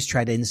Aldine, I always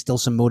tried to instill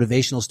some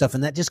motivational stuff,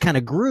 and that just kind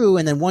of grew.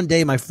 And then one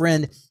day my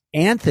friend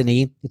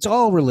Anthony, it's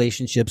all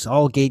relationships,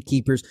 all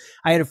gatekeepers.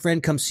 I had a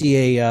friend come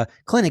see a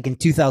clinic in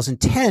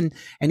 2010,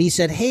 and he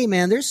said, hey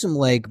man, there's some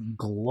like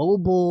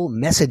global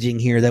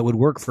messaging here that would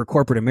work for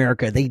corporate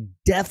America. They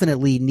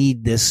definitely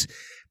need this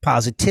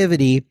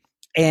positivity.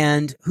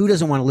 And who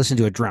doesn't want to listen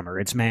to a drummer?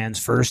 It's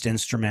man's first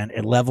instrument.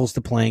 It levels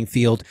the playing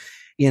field.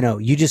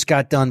 You just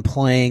got done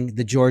playing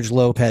the George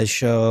Lopez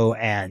show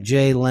and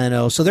Jay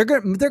Leno. So they're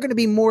going to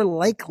be more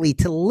likely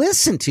to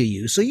listen to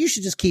you. So you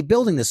should just keep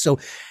building this. So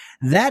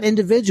that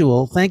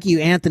individual, thank you,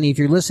 Anthony, if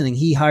you're listening,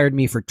 he hired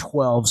me for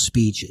 12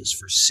 speeches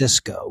for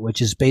Cisco,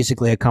 which is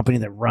basically a company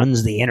that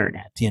runs the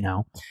internet,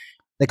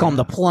 They call them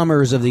the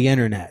plumbers of the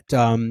internet.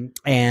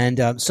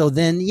 So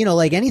then,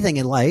 like anything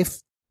in life,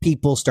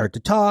 people start to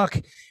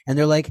talk and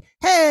they're like,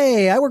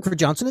 hey, I work for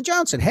Johnson &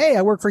 Johnson. Hey,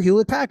 I work for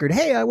Hewlett Packard.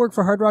 Hey, I work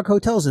for Hard Rock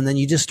Hotels. And then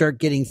you just start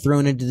getting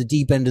thrown into the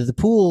deep end of the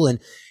pool, and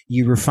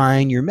you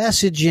refine your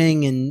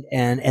messaging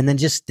and then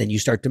you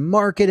start to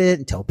market it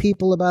and tell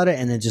people about it.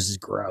 And it just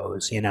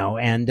grows,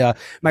 and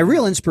my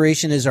real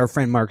inspiration is our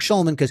friend Mark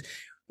Schulman, because,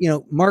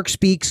 Mark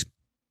speaks.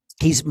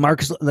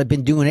 Mark's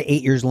been doing it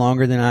 8 years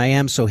longer than I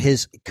am. So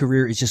his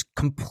career is just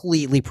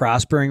completely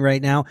prospering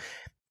right now.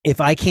 If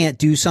I can't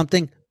do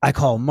something, I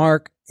call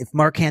Mark. If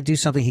Mark can't do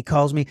something, he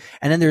calls me.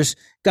 And then there's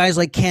guys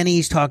like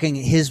Kenny's talking.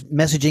 His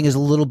messaging is a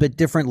little bit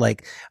different,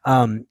 like,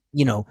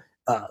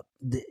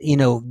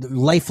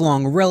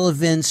 lifelong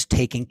relevance,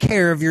 taking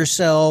care of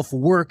yourself,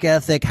 work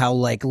ethic, how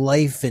like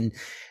life and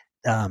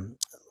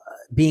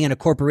being in a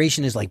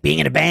corporation is like being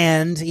in a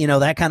band,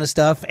 that kind of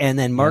stuff. And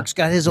then Mark's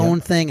got his own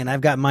thing, and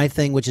I've got my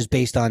thing, which is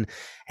based on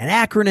an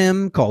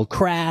acronym called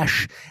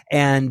CRASH.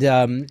 And,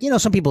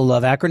 some people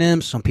love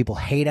acronyms. Some people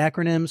hate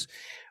acronyms.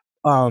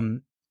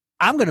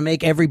 I'm going to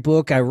make every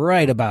book I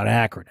write about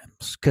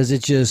acronyms, because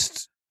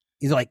he's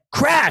like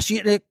CRASH,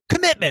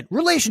 commitment,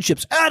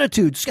 relationships,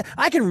 attitudes.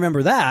 I can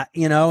remember that,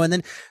 and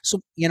then,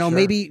 so, sure,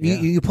 maybe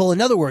you pull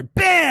another word,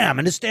 bam,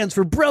 and it stands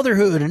for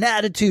brotherhood and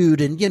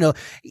attitude. And,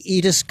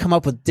 you just come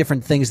up with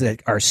different things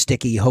that are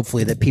sticky,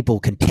 hopefully, that people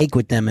can take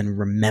with them and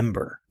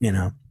remember,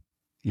 Yeah.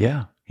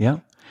 Yeah.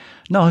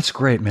 No, that's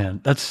great,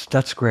 man.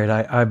 That's great.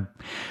 I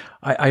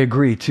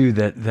agree too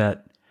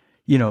that,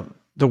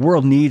 the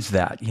world needs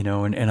that,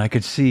 and I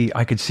could see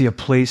a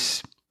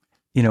place,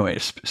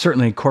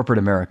 certainly in corporate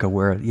America,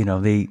 where,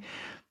 they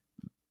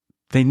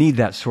need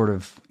that sort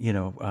of,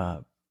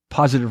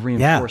 positive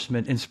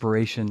reinforcement,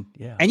 inspiration.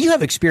 Yeah. And you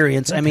have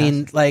experience. Fantastic. I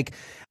mean, like,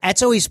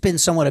 that's always been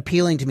somewhat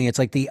appealing to me. It's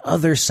like the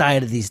other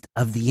side of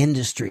the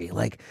industry.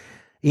 Like,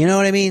 you know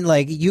what I mean?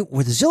 Like, you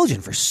were the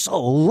Zildjian for so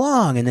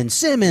long, and then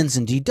Simmons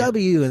and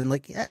DW, and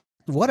like,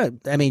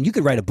 you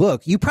could write a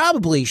book. You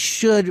probably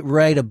should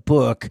write a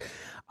book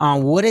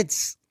on what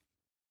it's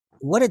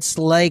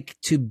like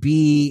to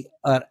be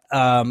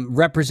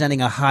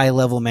representing a high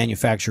level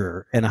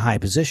manufacturer in a high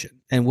position,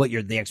 and what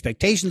the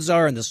expectations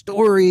are, and the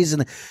stories,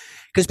 and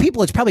because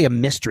it's probably a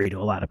mystery to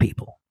a lot of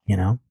people,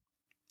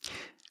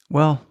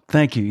 Well,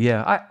 thank you.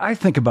 Yeah, I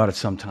think about it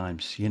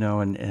sometimes,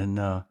 and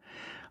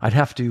I'd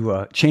have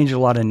to change a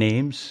lot of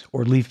names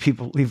or leave stuff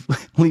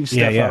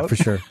out. Yeah, for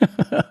sure.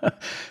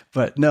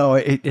 But no,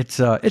 it's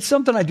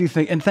something I do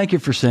think, and thank you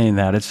for saying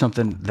that. It's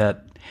something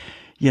that,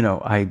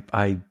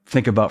 I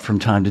think about from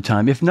time to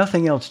time, if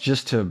nothing else,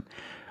 just to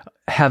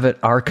have it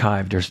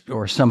archived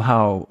or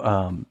somehow,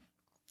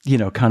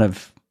 kind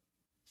of,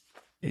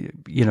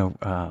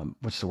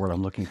 what's the word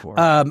I'm looking for?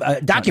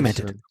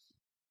 Documented.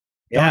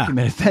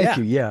 Documented. Thank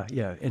you.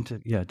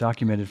 Yeah.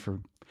 Documented for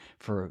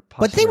posterity.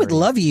 But they would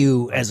love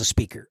you as a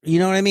speaker. You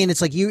know what I mean?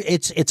 It's like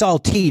it's all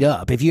teed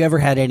up if you ever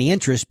had any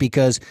interest,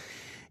 because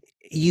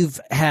you've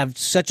have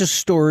such a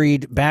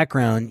storied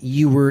background.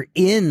 You were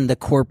in the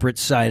corporate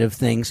side of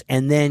things,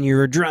 and then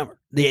you're a drummer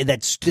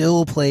that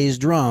still plays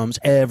drums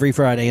every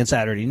Friday and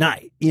Saturday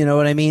night. You know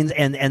what I mean?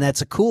 And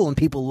that's cool, and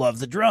people love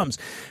the drums.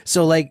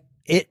 So like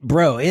it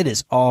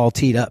is all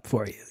teed up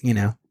for you, you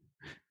know?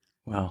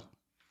 Well,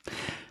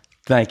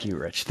 thank you,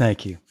 Rich.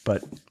 Thank you.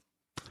 But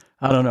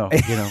I don't know,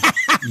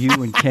 you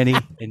and Kenny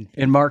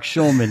and Mark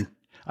Schulman,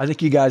 I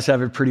think you guys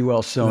have it pretty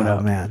well sewn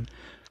up, man.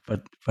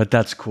 But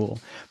that's cool.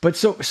 But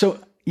so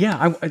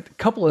yeah, a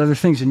couple of other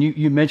things. And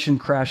you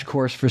mentioned Crash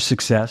Course for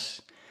Success.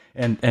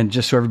 And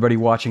just so everybody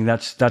watching,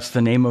 that's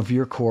the name of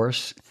your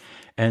course,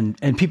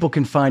 and people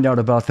can find out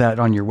about that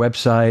on your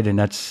website, and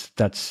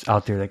that's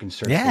out there. They can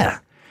search. Yeah. For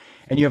it.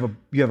 And you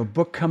have a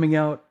book coming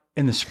out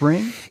in the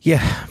spring.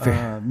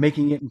 Yeah.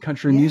 Making it in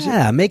country music.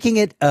 Yeah. Making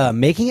it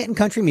in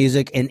country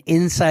music, an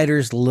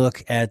insider's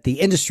look at the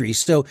industry.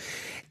 So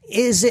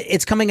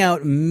it's coming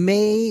out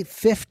May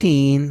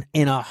 15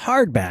 in a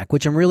hardback,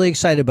 which I'm really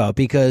excited about,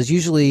 because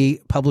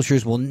usually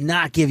publishers will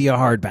not give you a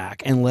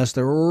hardback unless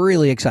they're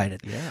really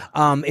excited.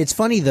 Yeah. It's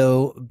funny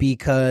though,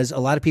 because a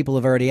lot of people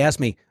have already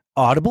asked me,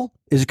 Audible?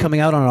 Is it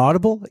coming out on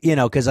Audible? You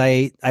know, because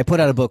I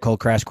put out a book called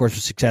Crash Course for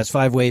Success,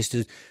 5 Ways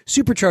to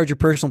Supercharge Your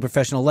Personal and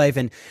Professional Life.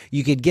 And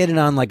you could get it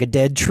on like a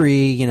dead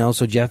tree,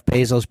 so Jeff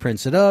Bezos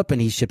prints it up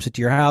and he ships it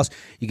to your house.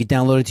 You could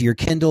download it to your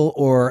Kindle,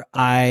 or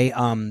I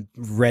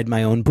read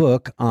my own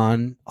book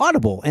on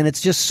Audible. And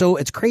it's just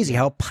it's crazy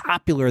how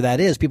popular that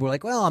is. People are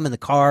like, well, I'm in the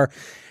car,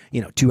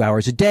 2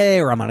 hours a day,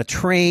 or I'm on a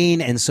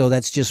train. And so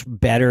that's just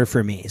better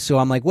for me. So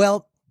I'm like,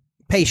 well,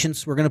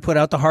 patience. We're going to put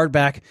out the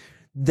hardback,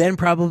 then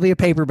probably a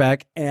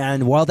paperback.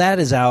 And while that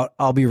is out,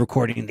 I'll be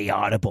recording the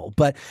Audible.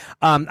 But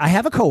I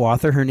have a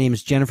co-author. Her name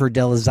is Jennifer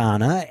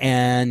Delazana,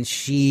 and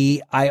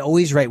I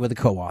always write with a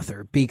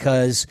co-author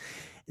because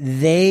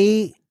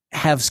they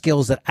have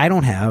skills that I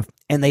don't have,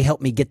 and they help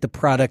me get the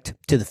product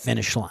to the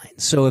finish line.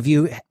 So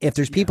if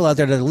there's people out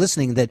there that are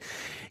listening that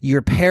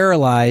you're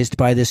paralyzed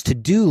by this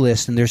to-do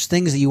list and there's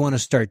things that you want to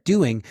start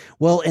doing,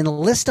 well,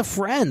 enlist a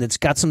friend that's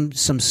got some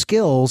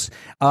skills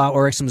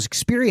or some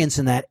experience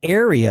in that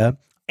area,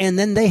 and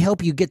then they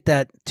help you get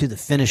that to the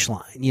finish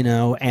line,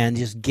 and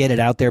just get it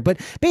out there. But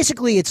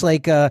basically, it's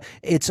like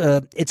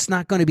it's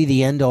not going to be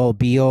the end all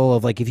be all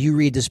of like, if you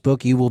read this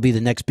book, you will be the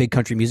next big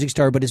country music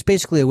star. But it's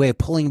basically a way of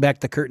pulling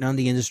back the curtain on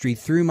the industry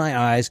through my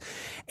eyes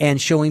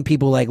and showing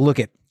people like, look,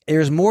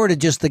 there's more to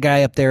just the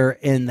guy up there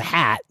in the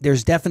hat.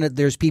 There's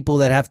people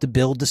that have to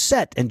build the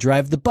set and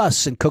drive the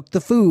bus and cook the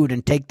food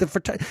and take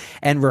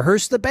and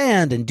rehearse the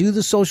band and do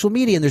the social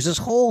media. And there's this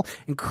whole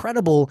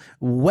incredible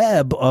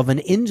web of an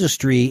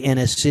industry in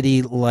a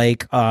city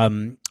like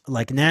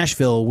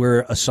Nashville,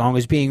 where a song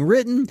is being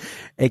written,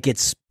 it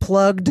gets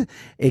plugged,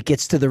 it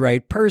gets to the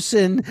right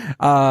person.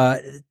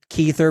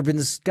 Keith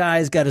Urban's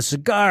guy's got a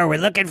cigar. We're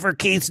looking for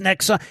Keith's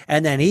next song.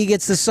 And then he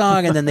gets the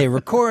song, and then they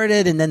record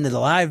it, and then the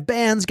live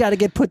band's got to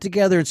get put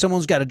together, and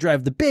someone's got to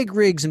drive the big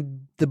rigs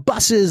and the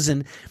buses,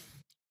 and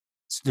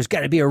there's got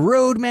to be a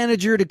road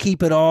manager to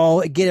keep it all,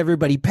 get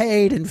everybody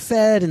paid and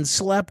fed and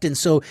slept. And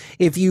so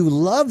if you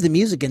love the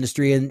music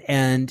industry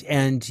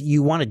and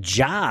you want a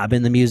job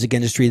in the music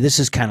industry, this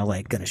is kind of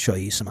like going to show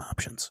you some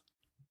options.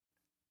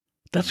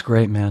 That's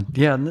great, man.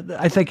 Yeah,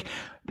 I think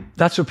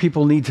that's what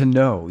people need to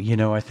know.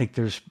 I think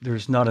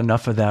there's not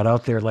enough of that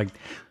out there. Like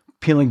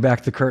peeling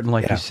back the curtain,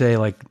 like you say,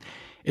 like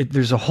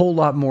there's a whole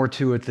lot more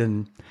to it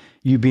than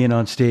you being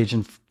on stage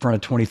in front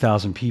of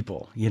 20,000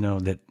 people.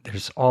 That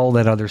there's all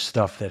that other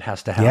stuff that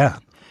has to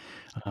happen.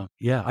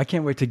 I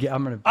can't wait to get.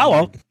 I'm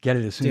gonna get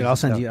it as soon. Dude,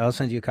 as I'll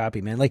send you a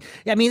copy, man. Like,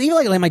 I mean,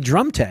 even like my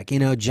drum tech,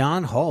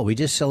 John Hall. We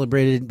just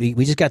celebrated.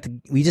 We just got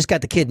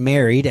the kid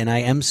married, and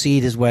I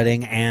emceed his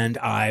wedding, and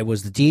I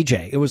was the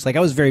DJ. It was like I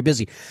was very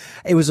busy.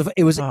 It was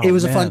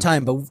a fun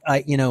time, but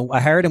I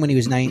hired him when he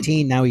was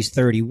 19. Now he's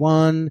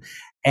 31,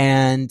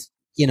 and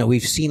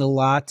we've seen a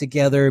lot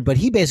together. But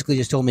he basically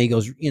just told me, he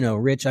goes,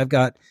 Rich, I've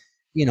got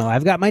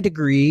my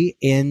degree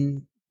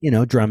in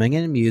drumming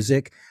and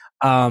music.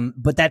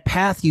 But that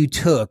path you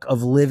took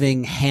of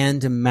living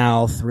hand to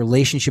mouth,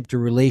 relationship to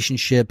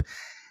relationship,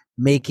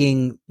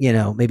 making,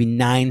 maybe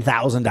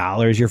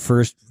 $9,000 your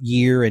first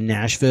year in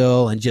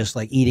Nashville and just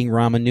like eating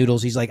ramen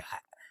noodles. He's like,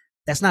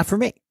 that's not for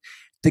me.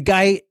 The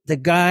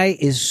guy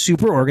is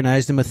super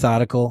organized and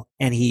methodical,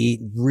 and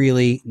he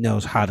really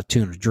knows how to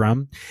tune a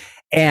drum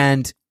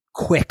and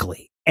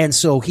quickly. And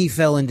so he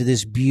fell into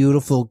this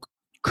beautiful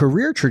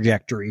career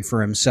trajectory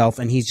for himself,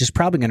 and he's just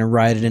probably going to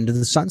ride it into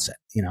the sunset.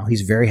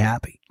 He's very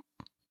happy.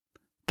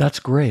 That's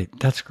great.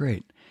 That's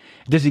great.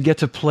 Does he get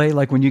to play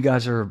like when you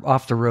guys are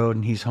off the road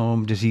and he's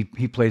home? Does he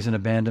plays in a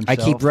band himself?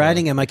 I keep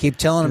writing him. I keep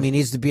telling him he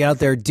needs to be out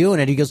there doing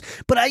it. He goes,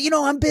 but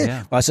I'm busy.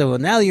 Yeah. Well, I said, well,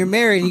 now that you're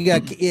married and you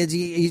got kids,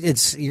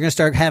 you're going to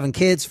start having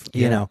kids.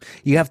 You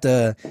have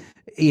to,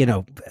 you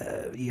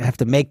have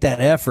to make that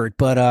effort.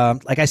 But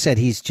like I said,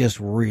 he's just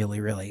really,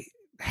 really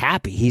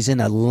happy. He's in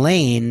a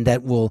lane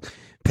that will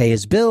pay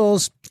his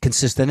bills,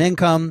 consistent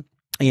income,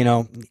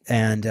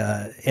 and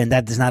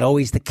that is not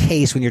always the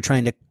case when you're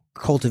trying to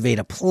cultivate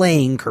a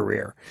playing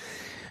career.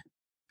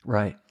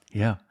 Right.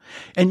 Yeah.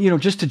 And,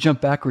 just to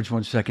jump backwards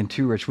 1 second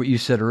too, Rich, what you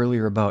said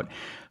earlier about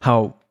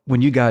how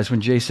when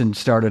Jason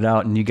started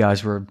out and you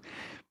guys were,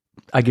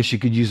 I guess you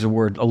could use the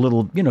word a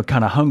little,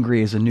 kind of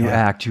hungry as a new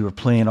act, you were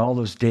playing all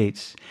those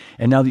dates.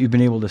 And now that you've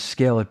been able to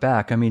scale it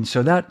back, I mean,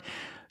 so that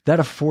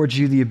affords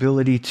you the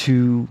ability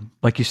to,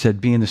 like you said,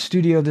 be in the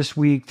studio this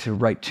week, to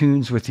write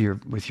tunes with your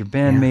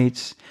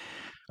bandmates.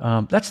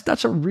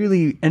 That's a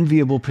really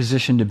enviable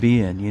position to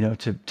be in,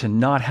 to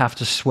not have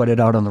to sweat it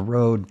out on the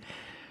road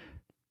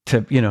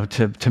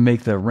to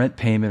make the rent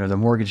payment or the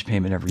mortgage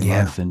payment every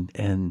month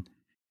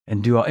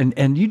and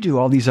you do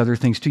all these other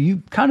things too.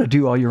 You kind of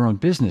do all your own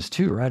business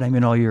too, right? I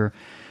mean, all your,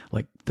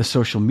 like the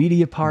social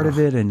media part of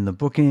it and the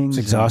bookings.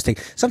 It's exhausting.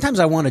 Sometimes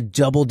I want to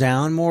double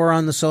down more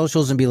on the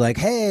socials and be like,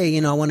 hey,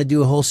 I want to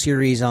do a whole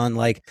series on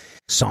like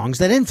songs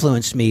that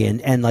influenced me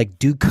and like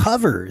do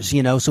covers,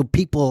 so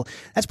people,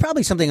 that's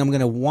probably something I'm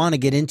going to want to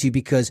get into,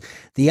 because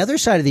the other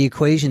side of the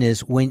equation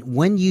is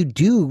when you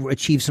do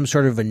achieve some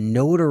sort of a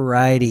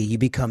notoriety, you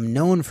become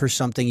known for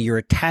something, you're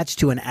attached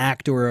to an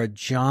act or a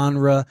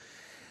genre.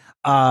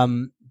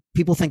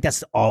 People think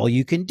that's all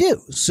you can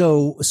do.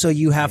 So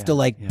you have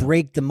to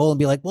break the mold and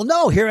be like, well,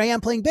 no, here I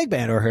am playing big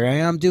band, or here I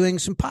am doing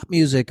some pop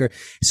music.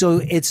 So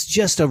it's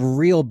just a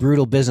real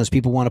brutal business.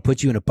 People want to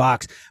put you in a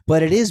box,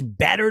 but it is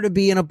better to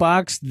be in a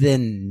box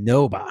than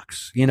no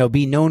box,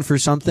 be known for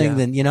something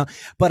than,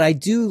 but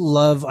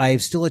I'm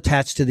still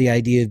attached to the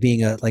idea of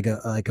being a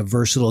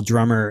versatile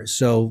drummer.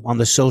 So on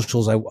the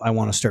socials, I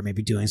want to start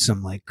maybe doing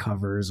some like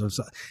covers or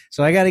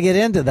so I got to get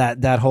into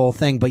that whole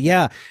thing. But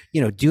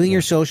doing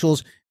your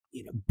socials,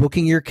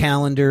 booking your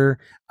calendar,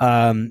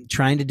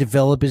 trying to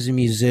develop as a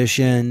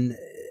musician,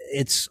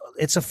 it's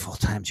a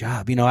full-time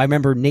job. I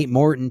remember Nate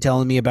Morton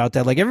telling me about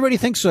that. Like, everybody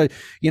thinks, I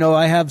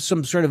have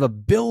some sort of a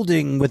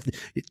building with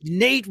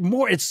Nate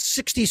Morton. It's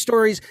 60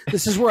 stories.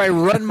 This is where I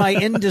run my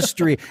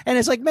industry. And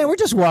it's like, man, we're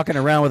just walking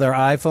around with our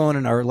iPhone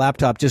and our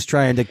laptop, just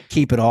trying to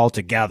keep it all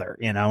together,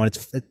 and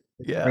it's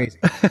crazy.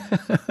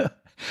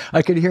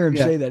 I could hear him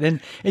say that.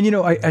 And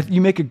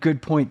you make a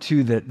good point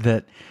too,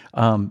 that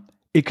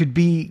it could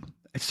be,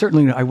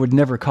 certainly I would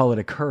never call it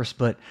a curse,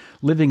 but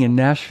living in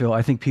Nashville,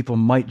 I think people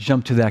might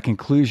jump to that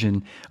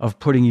conclusion of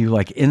putting you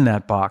like in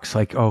that box.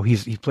 Like, oh,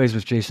 he plays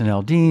with Jason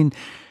Aldean,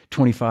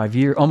 25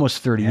 years, almost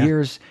 30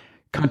 years,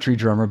 country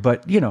drummer.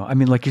 But, I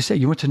mean, like you said,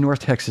 you went to North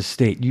Texas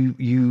State.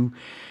 You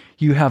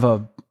have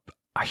a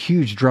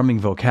huge drumming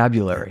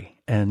vocabulary,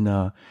 and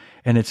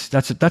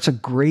that's a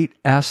great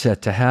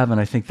asset to have. And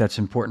I think that's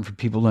important for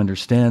people to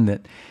understand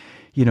that,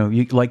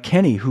 you like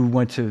Kenny, who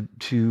went to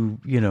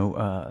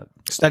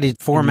studied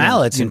four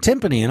mallets and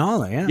timpani and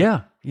all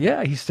that.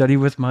 Yeah. He studied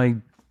with my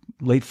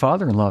late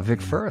father-in-law,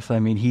 Vic Firth. I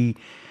mean,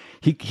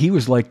 he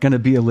was like going to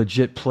be a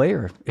legit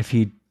player if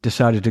he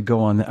decided to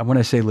go on that. When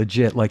I say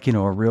legit, like,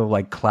 a real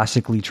like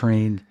classically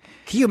trained.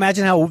 Can you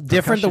imagine how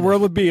different the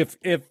world would be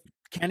if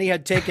Kenny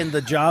had taken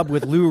the job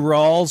with Lou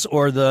Rawls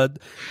or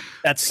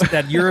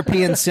that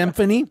European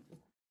symphony?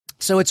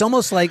 So it's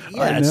almost like,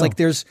 it's like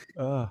there's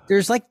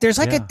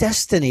a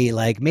destiny.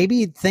 Like,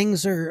 maybe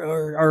things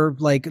are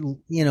like,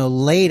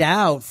 laid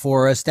out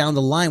for us down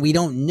the line. We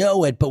don't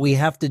know it, but we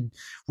have to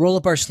roll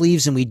up our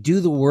sleeves and we do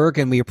the work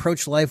and we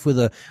approach life with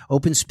a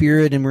open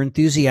spirit and we're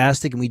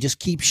enthusiastic and we just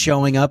keep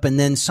showing up. And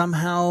then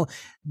somehow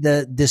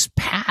this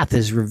path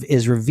is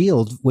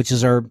revealed, which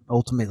is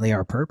ultimately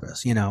our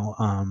purpose,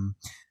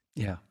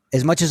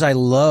 As much as I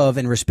love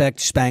and respect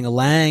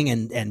Spang-a-Lang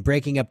and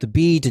breaking up the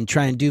beat and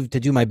trying to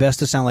do my best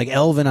to sound like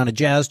Elvin on a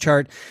jazz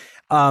chart,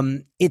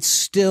 it's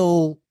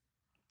still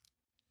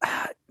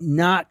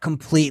not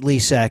completely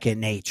second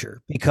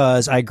nature,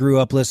 because I grew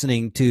up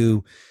listening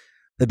to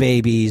the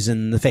Babies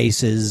and the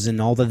Faces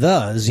and all the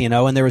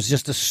and there was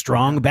just a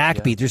strong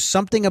backbeat. There's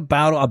something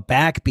about a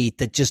backbeat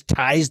that just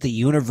ties the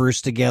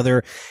universe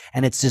together,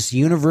 and it's this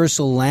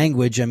universal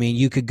language. I mean,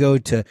 you could go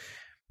to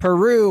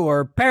Peru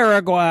or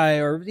Paraguay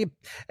or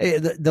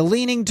the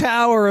Leaning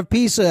Tower of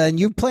Pisa, and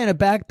you're playing a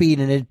backbeat,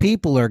 and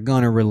people are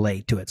going to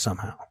relate to it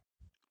somehow.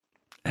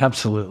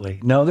 Absolutely.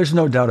 No, there's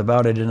no doubt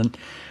about it. And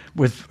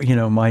with,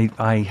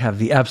 I have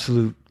the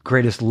absolute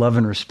greatest love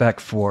and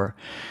respect for,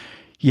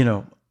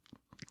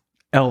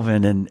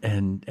 Elvin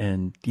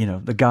and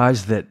the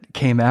guys that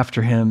came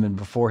after him and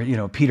before,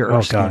 Peter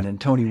Erskine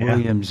and Tony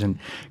Williams and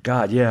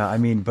God. Yeah. I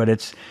mean,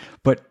 but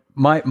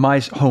my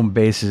home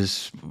base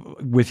is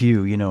with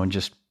you, and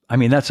just, I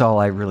mean, that's all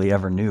I really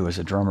ever knew as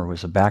a drummer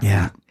was a backbeat.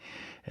 Yeah.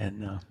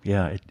 And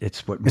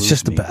it's what moves it's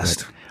just the me,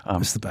 best. But,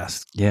 it's the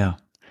best. Yeah.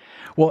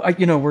 Well,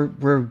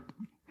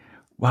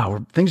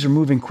 things are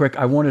moving quick.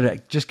 I wanted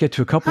to just get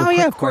to a couple of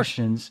quick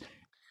questions.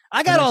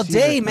 I got all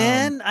day,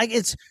 man.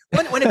 It's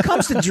when it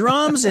comes to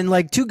drums and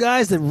like two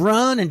guys that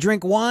run and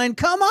drink wine.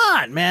 Come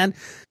on, man.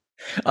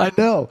 I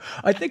know.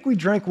 I think we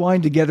drank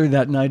wine together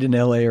that night in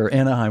LA or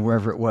Anaheim,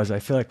 wherever it was. I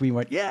feel like we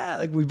went, yeah,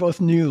 like we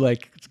both knew,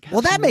 like,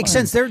 Well, that makes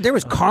sense. There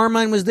was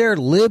Carmine was there,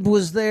 Lib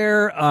was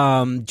there,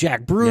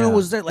 Jack Bruno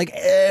was there. Like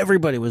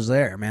everybody was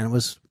there, man. It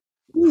was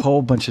a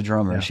whole bunch of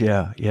drummers.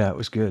 Yeah. It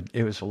was good.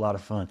 It was a lot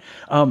of fun.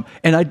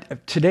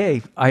 And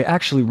today I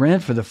actually ran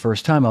for the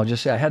first time. I'll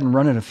just say I hadn't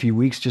run in a few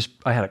weeks. Just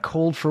I had a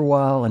cold for a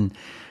while, and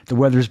the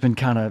weather's been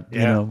kind of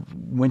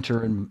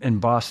winter and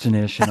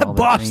Boston-ish and all that.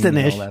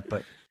 Boston-ish. And all that,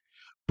 but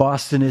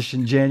Boston-ish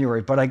in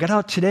January. But I got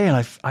out today,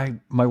 and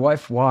my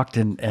wife walked,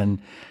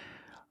 and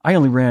I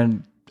only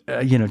ran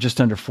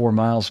just under 4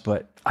 miles,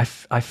 but I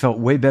felt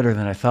way better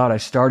than I thought. I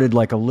started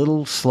like a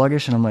little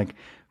sluggish, and I'm like,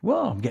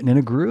 well, I'm getting in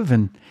a groove,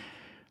 and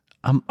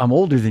I'm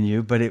older than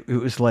you, but it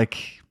was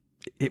like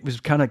it was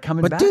kind of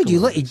coming back. But dude, you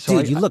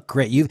look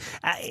great.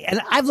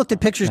 And I've looked at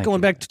pictures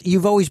going back.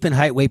 You've always been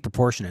height weight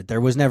proportionate. There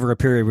was never a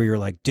period where you're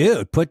like,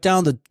 dude, put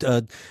down the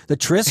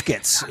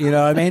Triscuits. You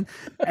know what I mean?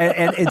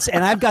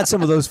 And I've got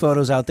some of those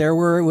photos out there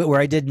where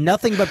I did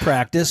nothing but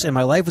practice, and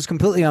my life was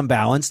completely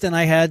unbalanced, and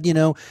I had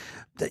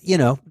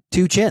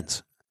two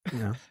chins. You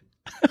know.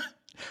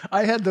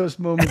 I had those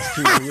moments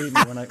too. Believe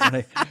me,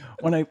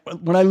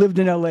 when I lived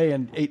in LA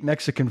and ate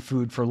Mexican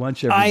food for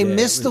lunch every day. I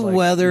missed the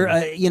weather.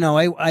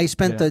 I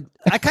spent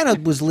I kind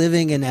of was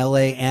living in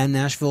LA and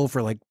Nashville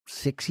for like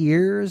 6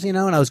 years, and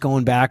I was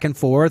going back and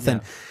forth.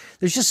 And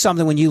there's just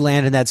something when you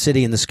land in that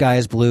city and the sky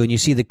is blue and you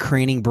see the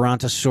craning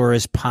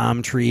brontosaurus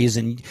palm trees,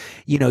 and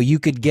you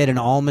could get an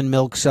almond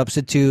milk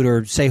substitute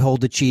or say hold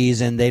the cheese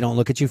and they don't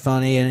look at you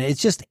funny, and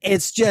it's just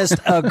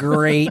a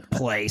great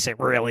place. It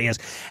really is.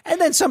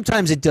 And then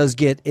sometimes it does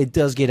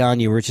get on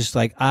you where it's just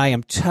like, I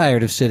am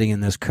tired of sitting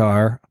in this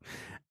car,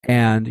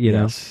 and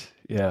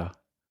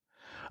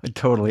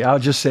Totally. I'll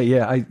just say,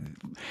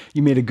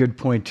 you made a good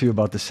point too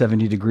about the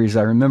 70 degrees.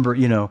 I remember,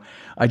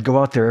 I'd go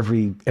out there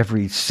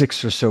every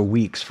 6 or so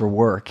weeks for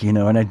work, and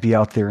I'd be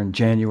out there in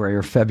January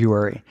or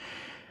February.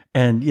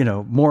 And,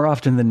 more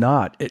often than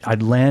not,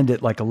 I'd land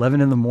at like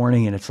 11 in the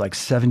morning and it's like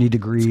 70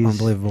 degrees. It's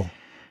unbelievable.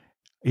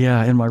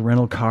 Yeah. In my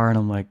rental car. And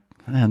I'm like,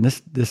 man,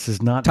 this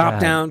is not top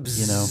bad, down,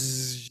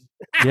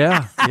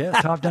 Yeah,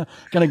 top down.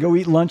 Gonna go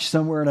eat lunch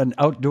somewhere at an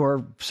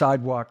outdoor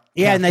sidewalk.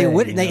 Yeah,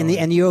 cafe,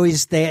 and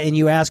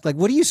you ask, like,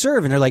 what do you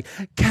serve? And they're like,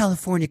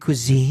 California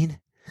cuisine,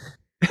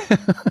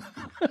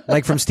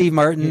 like from Steve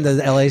Martin,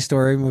 the L.A.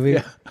 Story movie.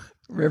 Yeah.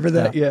 Remember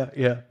that?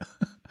 Yeah.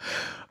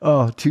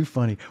 Oh, too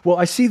funny. Well,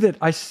 I see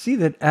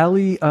that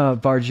Ali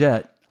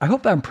Barget. I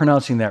hope I'm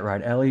pronouncing that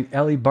right.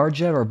 Ali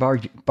Barget or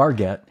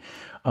Barget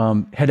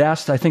had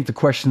asked, I think, the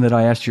question that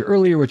I asked you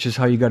earlier, which is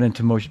how you got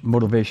into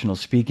motivational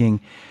speaking.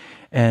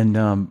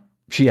 And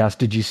she asked,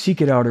 did you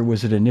seek it out, or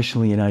was it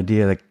initially an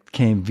idea that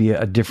came via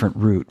a different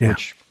route? Yeah.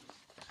 Which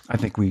I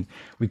think we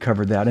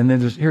covered that. And then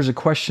here's a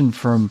question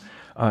from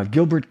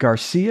Gilbert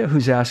Garcia,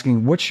 who's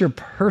asking, what's your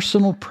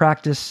personal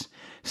practice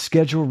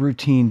schedule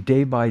routine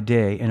day by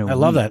day in a week? I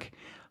love that.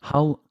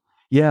 How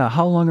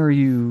long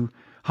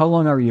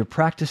are your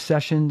practice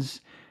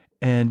sessions?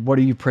 And what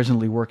are you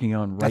presently working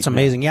on right now? That's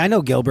amazing. Yeah, I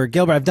know Gilbert.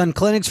 I've done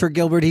clinics for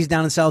Gilbert. He's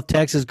down in South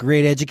Texas.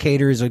 Great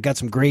educators. I've got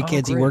some great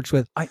kids he works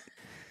with.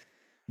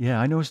 Yeah,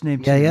 I know his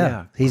name too.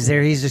 Yeah. He's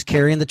there. He's just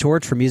carrying the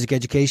torch for music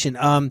education.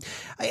 I'm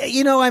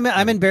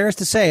embarrassed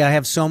to say I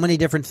have so many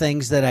different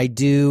things that I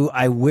do.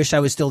 I wish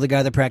I was still the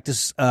guy that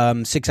practiced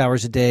 6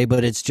 hours a day,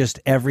 but it's just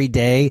every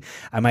day.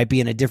 I might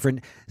be in a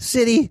different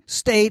city,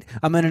 state.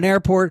 I'm in an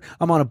airport.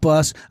 I'm on a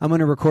bus. I'm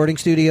in a recording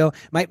studio.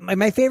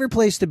 My favorite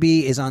place to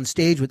be is on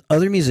stage with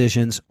other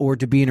musicians, or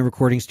to be in a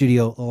recording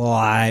studio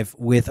live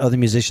with other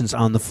musicians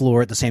on the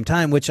floor at the same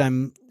time, which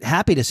I'm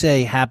happy to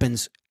say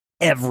happens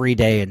every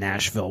day in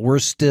Nashville. We're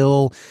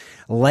still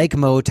like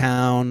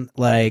Motown,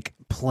 like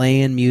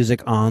playing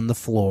music on the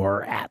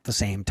floor at the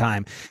same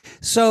time.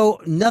 So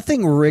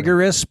nothing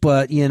rigorous,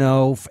 but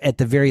at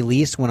the very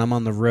least, when I'm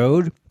on the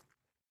road,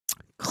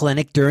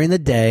 clinic during the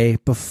day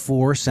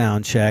before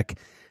sound check,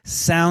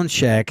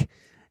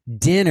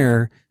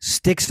 dinner,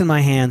 sticks in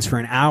my hands for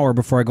an hour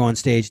before I go on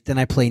stage. Then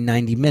I play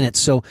 90 minutes.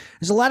 So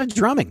there's a lot of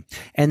drumming.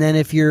 And then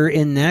if you're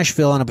in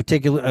Nashville on a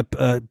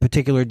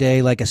particular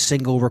day, like a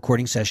single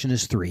recording session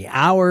is 3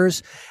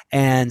 hours,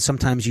 and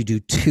sometimes you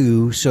do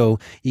 2. So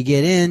you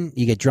get in,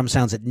 you get drum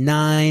sounds at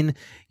 9.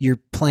 You're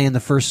playing the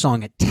first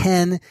song at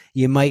 10.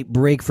 You might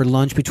break for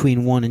lunch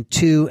between 1 and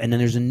 2, and then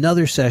there's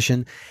another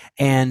session.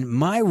 And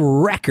my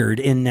record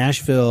in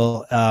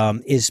Nashville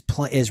is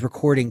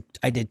recording.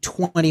 I did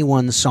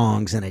 21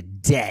 songs in a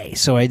day.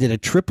 So I did a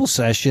triple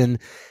session,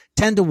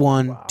 10 to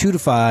 1, wow, 2 to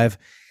 5,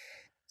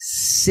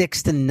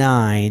 6 to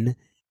 9,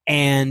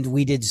 and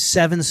we did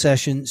 7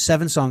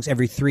 songs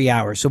every 3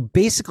 hours. So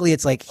basically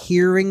it's like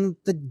hearing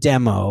the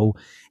demo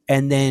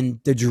and then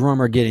the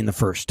drummer getting the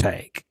first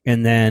take.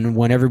 And then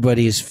when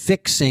everybody's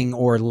fixing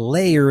or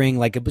layering,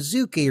 like a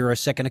bouzouki or a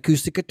second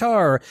acoustic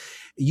guitar,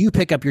 you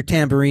pick up your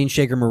tambourine,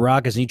 shaker,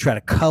 maracas, and you try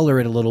to color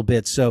it a little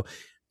bit. So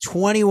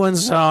 21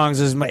 songs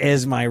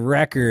is my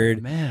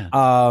record. Man.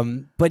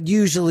 But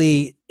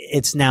usually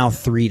it's now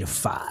 3 to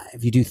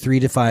 5. You do 3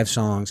 to 5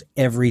 songs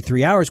every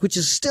 3 hours, which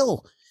is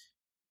still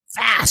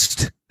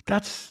fast.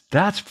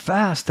 That's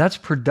fast. That's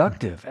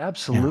productive.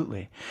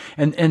 Absolutely.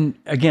 And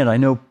again,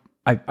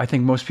 I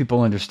think most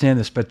people understand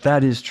this, but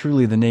that is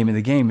truly the name of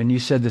the game. And you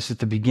said this at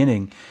the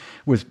beginning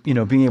with,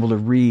 being able to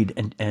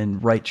read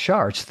and write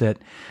charts, that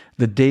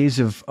the days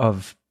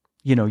of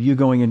you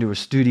going into a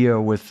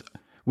studio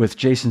with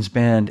Jason's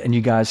band and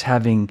you guys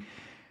having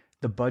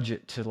the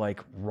budget to like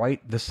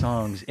write the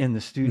songs in the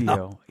studio.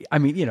 No. I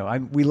mean,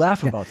 we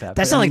laugh about that.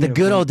 That's not like the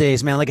good old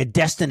days, man. Like a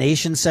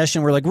destination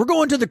session where like, we're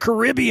going to the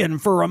Caribbean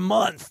for a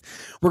month.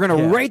 We're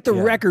going to write the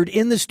record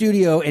in the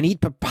studio and eat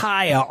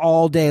papaya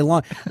all day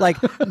long. Like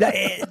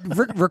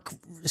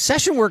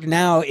session work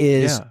now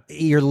is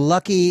you're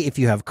lucky if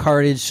you have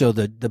cartage. So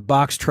the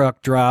box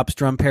truck drops,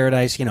 Drum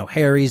Paradise,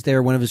 Harry's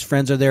there. One of his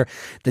friends are there.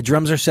 The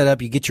drums are set up.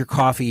 You get your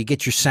coffee, you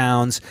get your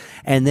sounds,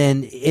 and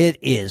then it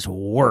is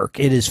work.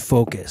 It is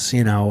focus.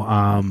 There's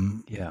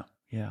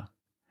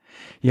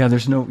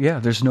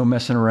no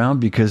messing around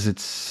because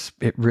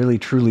it really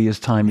truly is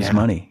time is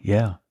money.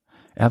 Yeah,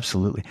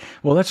 absolutely.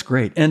 Well, that's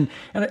great. And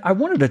I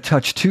wanted to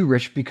touch too,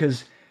 Rich,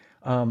 because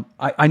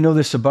I know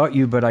this about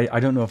you, but I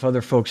don't know if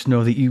other folks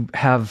know that you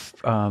have,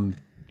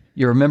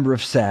 you're a member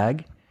of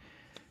SAG,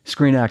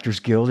 Screen Actors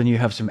Guild, and you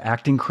have some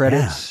acting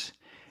credits.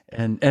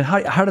 Yeah. And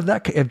how did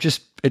that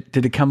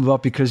did it come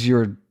about because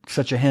you're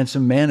such a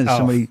handsome man and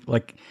somebody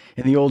like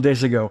in the old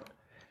days ago,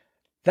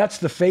 that's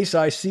the face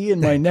I see in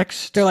my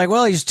next. They're like,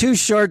 well, he's too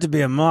short to be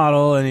a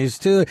model, and he's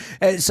too.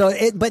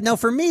 But no,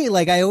 for me,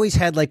 like I always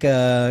had like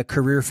a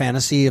career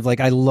fantasy of like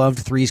I loved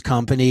Three's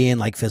Company and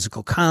like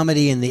physical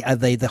comedy and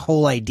the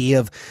whole idea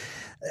of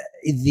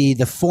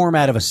the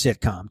format of a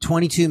sitcom,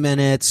 22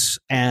 minutes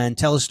and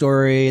tell a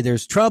story.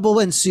 There's trouble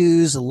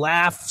ensues,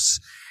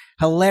 laughs,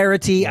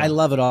 hilarity. I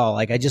love it all.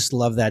 Like I just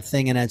love that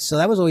thing. And so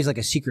that was always like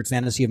a secret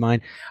fantasy of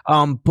mine.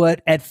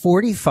 But at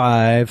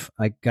 45,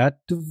 I got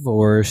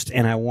divorced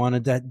and I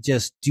wanted to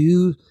just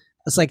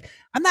it's like,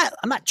 I'm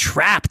not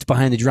trapped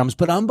behind the drums,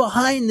 but I'm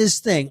behind this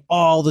thing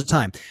all the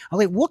time. I'm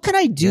like, what can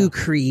I do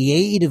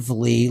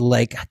creatively?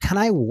 Like, can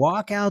I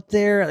walk out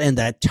there and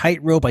that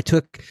tightrope I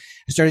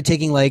started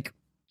taking like,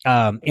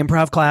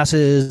 improv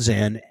classes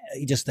and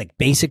just like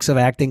basics of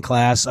acting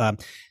class,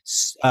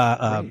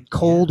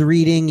 cold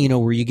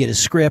reading, where you get a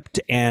script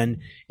and,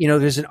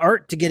 there's an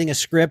art to getting a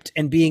script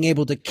and being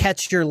able to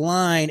catch your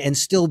line and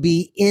still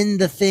be in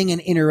the thing and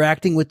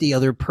interacting with the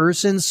other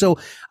person. So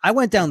I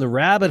went down the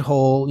rabbit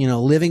hole,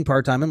 living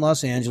part-time in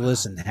Los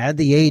Angeles and had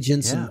the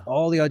agents and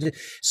all the auditions.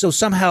 So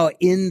somehow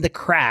in the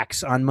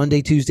cracks on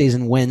Monday, Tuesdays,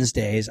 and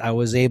Wednesdays, I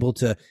was able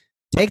to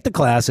take the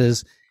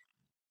classes,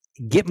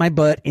 get my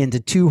butt into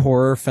 2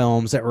 horror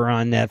films that were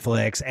on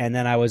Netflix, and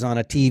then I was on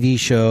a TV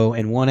show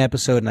in one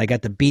episode, and I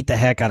got to beat the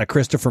heck out of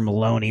Christopher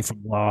Maloney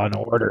from Law and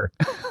Order.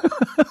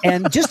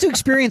 And just to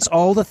experience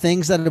all the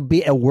things that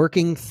a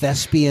working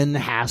thespian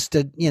has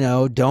to,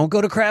 don't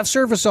go to craft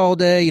service all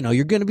day,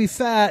 you're going to be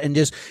fat, and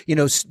just,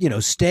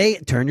 stay,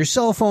 turn your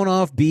cell phone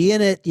off, be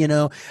in it,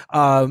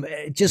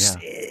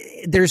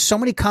 there's so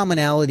many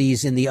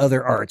commonalities in the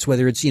other arts,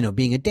 whether it's,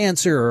 being a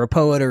dancer or a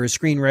poet or a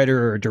screenwriter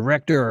or a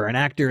director or an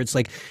actor. It's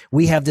like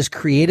we have this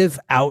creative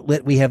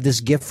outlet. We have this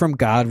gift from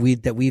God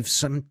that we've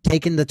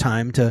taken the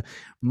time to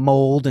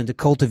mold and to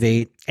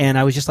cultivate. And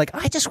I was just like,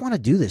 I just want to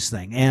do this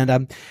thing. And,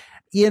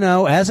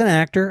 as an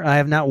actor, I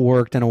have not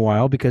worked in a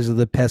while because of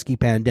the pesky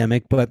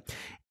pandemic, but,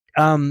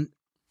 in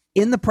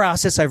the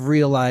process, I've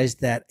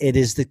realized that it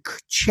is the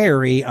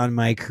cherry on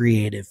my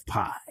creative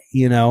pie.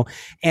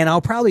 And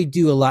I'll probably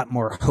do a lot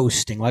more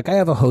hosting. Like I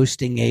have a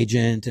hosting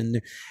agent and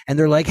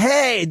they're like,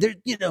 hey,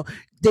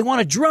 they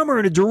want a drummer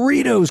in a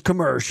Doritos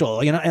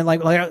commercial, and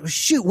like,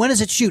 shoot, when does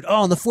it shoot?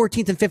 Oh, on the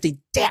 14th and 15th.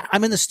 Damn,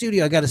 I'm in the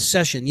studio. I got a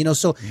session,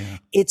 so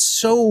it's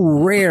so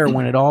rare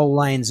when it all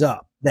lines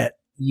up that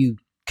you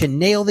can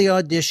nail the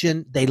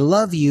audition. They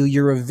love you.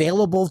 You're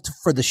available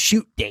for the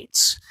shoot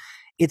dates.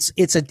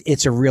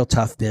 It's a real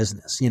tough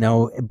business,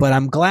 but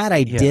I'm glad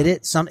I did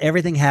it.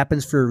 Everything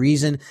happens for a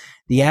reason.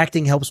 The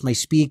acting helps my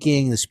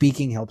speaking. The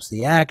speaking helps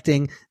the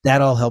acting.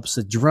 That all helps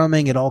the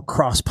drumming. It all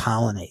cross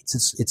pollinates.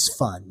 It's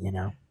fun,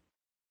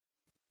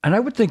 And I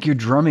would think your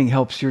drumming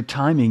helps your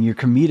timing, your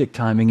comedic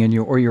timing, and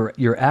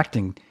your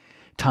acting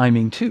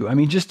timing too. I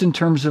mean, just in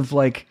terms of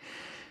like,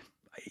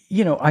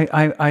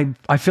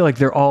 I feel like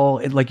they're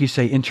all, like you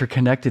say,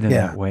 interconnected in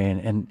that way.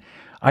 And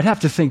I'd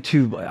have to think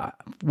too,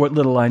 what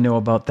little I know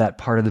about that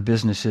part of the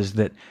business is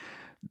that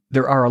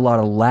there are a lot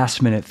of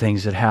last minute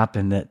things that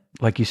happen that,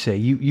 like you say,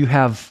 you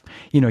have,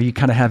 you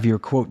kind of have your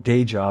quote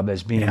day job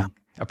as being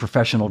a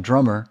professional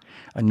drummer,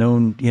 a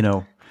known,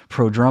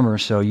 pro drummer.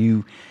 So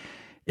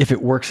if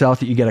it works out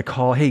that you get a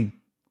call, hey,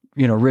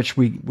 Rich,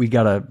 we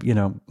gotta,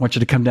 want you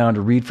to come down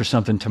to read for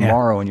something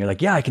tomorrow. And you're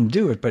like, yeah, I can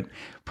do it. But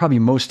probably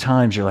most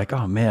times you're like,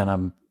 oh man,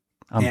 I'm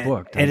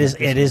booked. It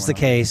is the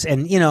case.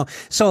 And,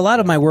 so a lot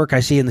of my work I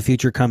see in the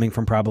future coming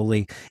from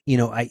probably,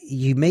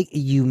 you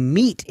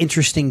meet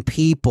interesting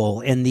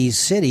people in these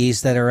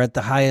cities that are at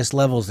the highest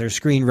levels. They're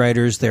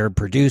screenwriters, they're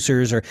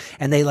producers,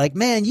 and they like,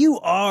 man, you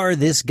are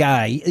this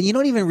guy. You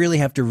don't even really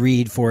have to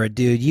read for it,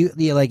 dude.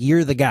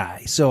 You're the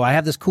guy. So I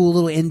have this cool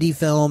little indie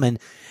film and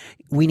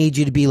we need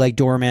you to be like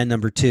doorman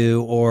number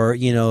 2 or,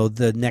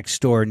 the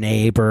next door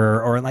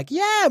neighbor or like,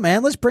 yeah,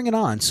 man, let's bring it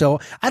on. So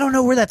I don't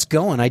know where that's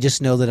going. I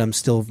just know that I'm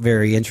still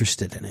very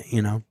interested in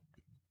it,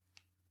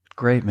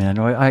 Great, man.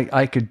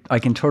 I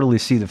can totally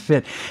see the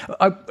fit.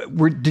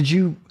 Did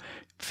you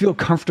feel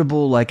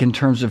comfortable, like in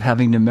terms of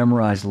having to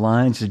memorize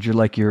lines? Did you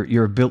like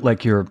your built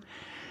like your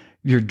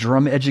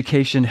drum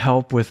education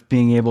help with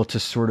being able to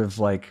sort of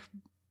like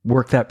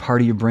work that part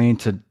of your brain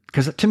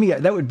because to me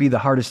that would be the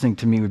hardest thing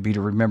to me would be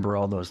to remember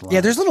all those lines.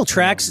 Yeah, there's little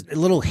tracks,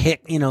 little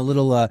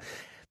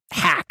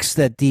hacks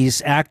that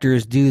these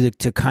actors do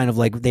to kind of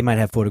like, they might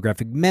have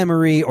photographic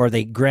memory or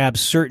they grab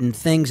certain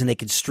things and they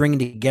could string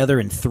together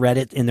and thread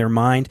it in their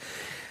mind.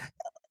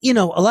 A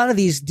lot of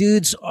these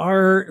dudes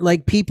are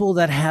like people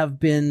that have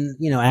been,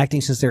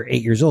 acting since they're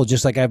 8 years old,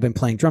 just like I've been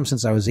playing drums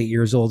since I was 8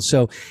 years old.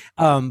 So,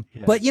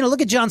 but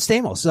look at John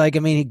Stamos. Like, I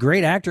mean,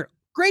 great actor,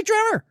 great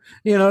drummer.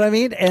 You know what I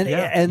mean?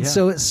 And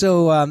so,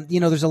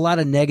 there's a lot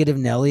of negative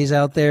Nellies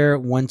out there.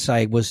 Once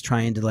I was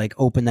trying to like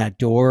open that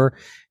door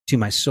to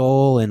my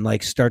soul and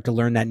like start to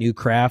learn that new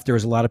craft, there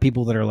was a lot of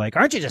people that are like,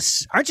 aren't you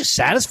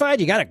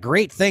satisfied? You got a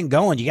great thing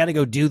going. You got to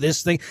go do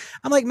this thing.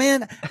 I'm like,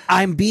 man,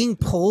 I'm being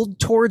pulled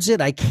towards it.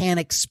 I can't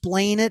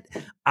explain it.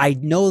 I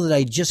know that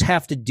I just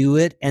have to do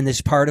it. And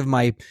this part of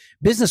my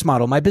business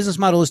model. My business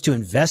model is to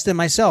invest in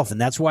myself.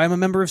 And that's why I'm a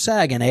member of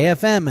SAG and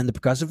AFM and the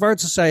Percussive Art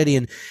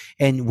Society.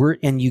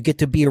 And you get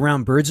to be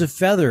around birds of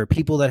feather,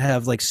 people that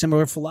have like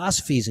similar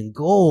philosophies and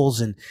goals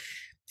and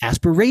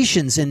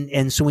aspirations.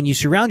 And so when you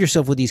surround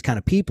yourself with these kind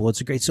of people,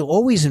 it's great. So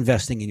always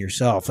investing in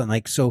yourself. And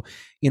like, so,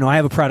 I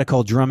have a product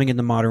called Drumming in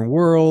the Modern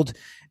World,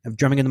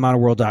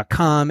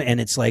 drumminginthemodernworld.com. And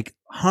it's like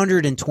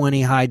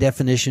 120 high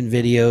definition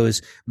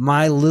videos,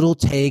 my little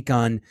take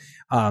on,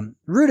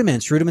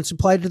 rudiments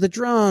applied to the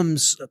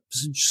drums,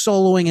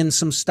 soloing in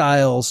some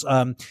styles,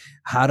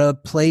 how to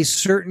play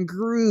certain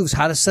grooves,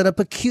 how to set up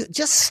a cue,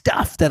 just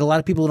stuff that a lot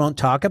of people don't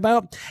talk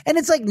about. And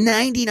it's like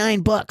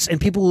 $99 and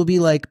people will be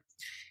like,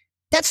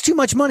 that's too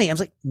much money. I was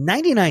like,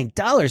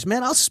 $99,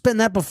 man. I'll spend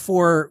that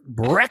before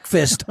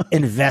breakfast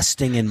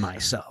investing in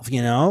myself.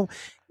 You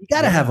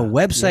got to have a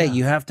website.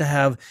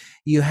 Yeah.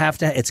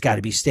 It's got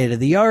to be state of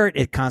the art.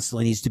 It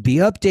constantly needs to be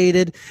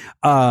updated.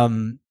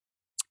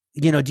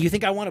 Do you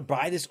think I want to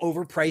buy this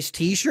overpriced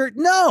t-shirt?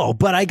 No,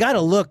 but I got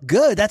to look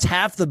good. That's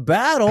half the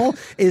battle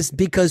is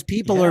because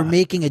people are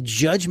making a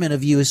judgment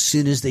of you as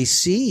soon as they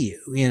see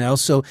you,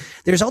 so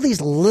there's all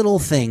these little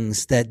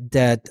things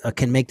that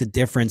can make the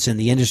difference in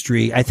the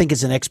industry. I think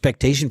it's an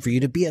expectation for you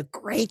to be a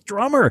great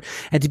drummer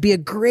and to be a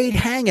great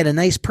hang and a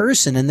nice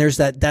person. And there's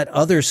that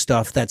other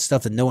stuff,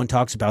 that no one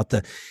talks about,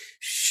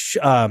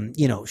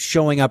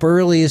 showing up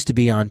early is to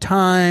be on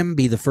time,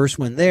 be the first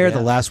one there, the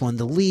last one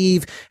to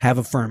leave, have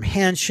a firm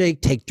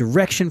handshake, take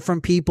direction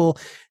from people.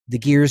 The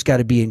gear's got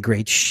to be in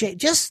great shape.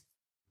 Just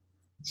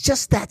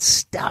that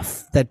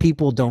stuff that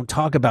people don't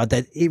talk about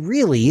that it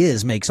really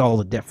makes all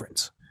the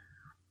difference.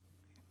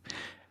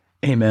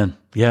 Amen.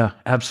 Yeah,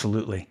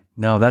 absolutely.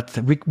 No,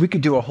 we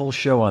could do a whole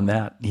show on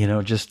that,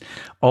 just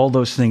all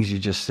those things you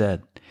just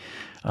said.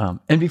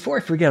 And before I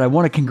forget, I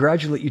want to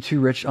congratulate you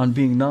too, Rich, on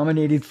being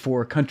nominated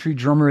for Country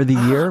Drummer of the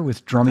Year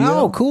with Drumeo.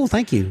 Oh, cool.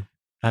 Thank you.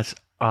 That's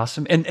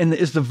awesome. And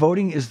is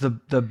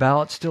the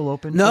ballot still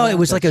open? No, it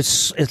was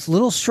it's a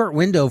little short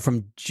window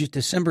from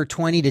December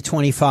 20 to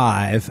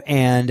 25.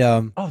 And,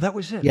 that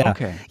was it. Yeah.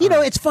 Okay.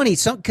 It's funny.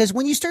 Cause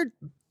when you start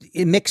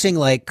mixing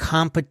like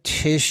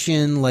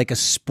competition, like a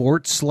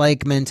sports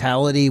like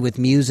mentality with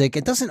music,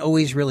 it doesn't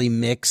always really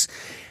mix.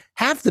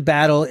 Half the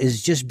battle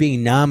is just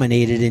being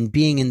nominated and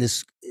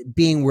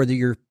being where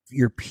your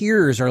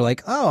peers are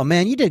like, oh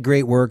man, you did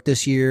great work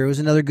this year. It was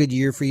another good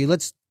year for you.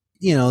 Let's,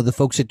 the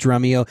folks at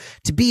Drumeo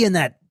to be in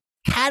that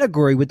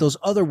category with those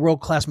other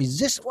world-class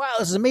musicians. Wow,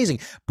 this is amazing.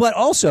 But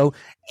also,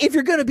 if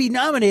you're going to be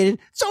nominated,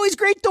 it's always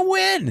great to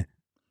win.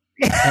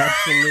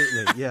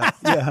 Absolutely. Yeah.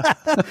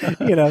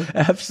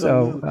 Absolutely.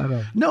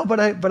 So, no, but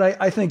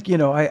I think,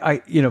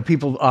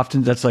 people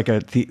often, that's like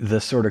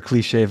the sort of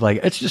cliche of like,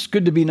 it's just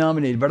good to be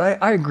nominated. But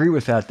I agree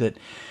with that,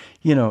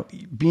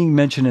 being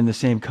mentioned in the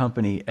same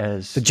company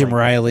as the Jim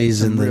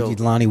Rileys and the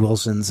Lonnie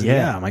Wilsons. And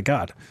yeah, my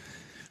God.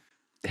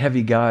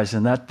 Heavy guys.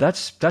 And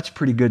that's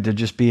pretty good to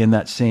just be in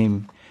that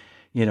same,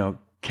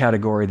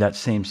 category, that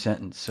same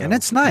sentence. So and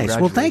that's nice.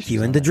 Well, thank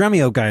you. And the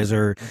Drumeo guys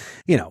are,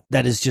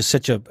 that is just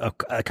such a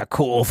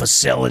cool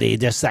facility.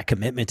 Just that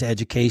commitment to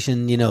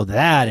education,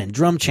 that and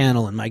Drum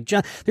Channel and Mike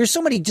John. There's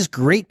so many just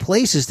great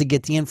places to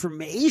get the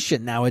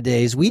information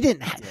nowadays. We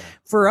didn't,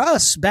 for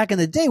us back in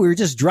the day, we were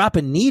just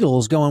dropping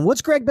needles going,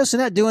 what's Greg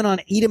Bissonette doing on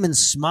Eat 'em and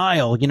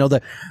Smile? How can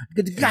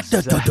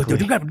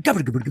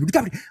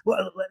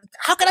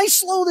I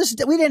slow this?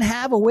 We didn't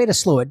have a way to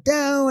slow it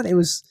down. It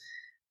was.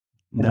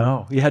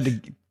 No, you had to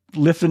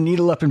lift the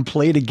needle up and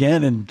play it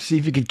again and see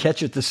if you could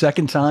catch it the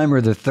second time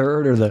or the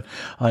third or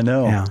I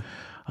know.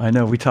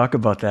 We talk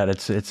about that.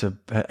 It's and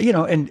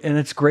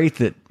it's great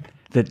that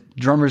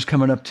drummers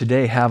coming up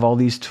today have all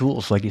these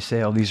tools, like you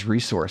say, all these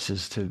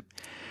resources to,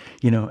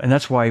 and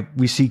that's why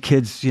we see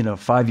kids,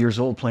 5 years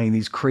old playing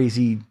these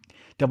crazy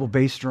double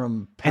bass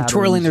drum and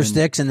twirling their patterns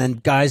sticks, and then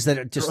guys that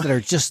are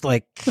just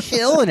like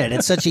killing it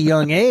at such a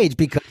young age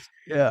because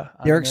yeah,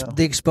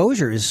 the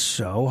exposure is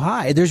so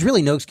high. There's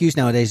really no excuse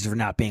nowadays for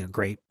not being a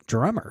great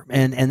drummer,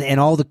 and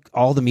all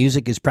the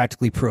music is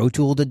practically Pro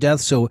Tool to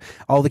death. So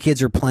all the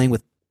kids are playing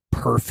with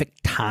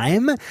perfect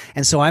time,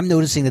 and so I'm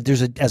noticing that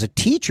as a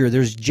teacher,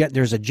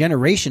 there's a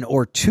generation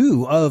or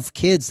two of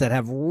kids that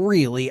have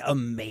really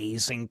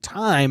amazing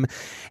time,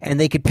 and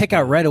they could pick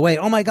out right away.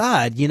 Oh my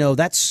God,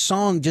 that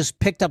song just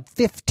picked up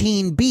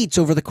 15 beats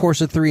over the course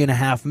of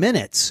 3.5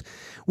 minutes.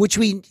 Which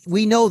we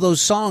know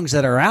those songs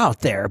that are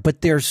out there,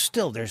 but they're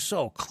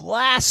so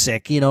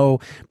classic,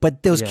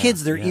 but those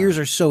kids, their ears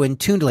are so in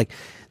tune to like,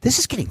 this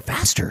is getting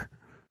faster,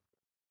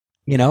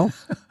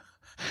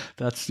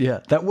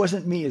 That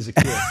wasn't me as a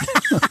kid.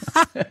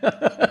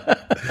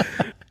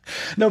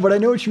 No, but I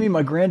know what you mean.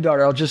 My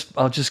granddaughter, I'll just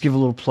give a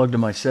little plug to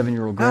my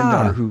 7-year-old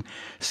granddaughter who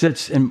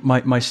sits, and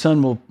my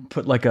son will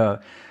put like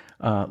a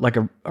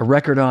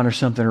record on or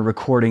something, or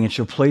recording, and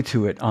she'll play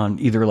to it on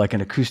either like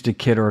an acoustic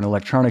kit or an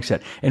electronic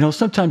set. And he'll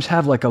sometimes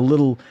have like a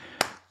little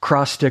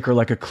cross stick or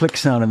like a click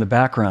sound in the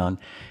background.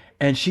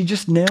 And she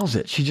just nails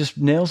it. She just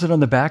nails it on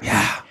the backbeat.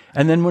 Yeah.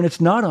 And then when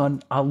it's not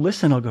on, I'll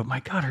listen. I'll go, my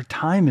God, her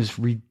time is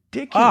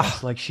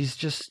ridiculous. Like she's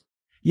just,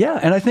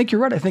 And I think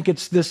you're right. I think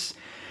it's this,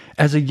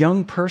 as a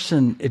young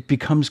person, it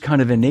becomes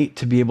kind of innate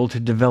to be able to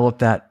develop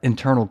that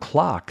internal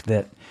clock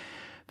that,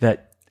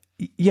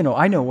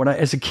 I know when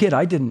as a kid,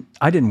 I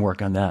didn't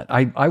work on that.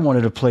 I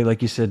wanted to play,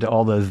 like you said, to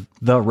all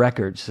the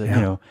records,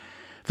 the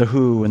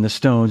Who and the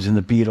Stones and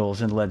the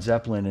Beatles and Led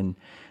Zeppelin, and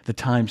the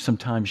time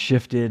sometimes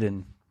shifted,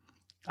 and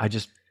I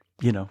just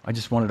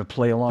wanted to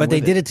play along. But they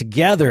with did it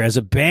together as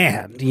a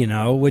band,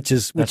 which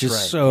is right.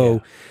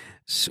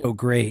 so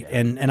great.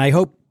 And I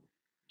hope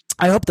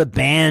the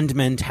band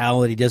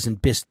mentality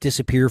doesn't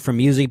disappear from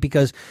music,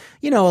 because,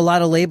 a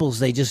lot of labels,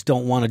 they just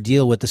don't want to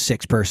deal with the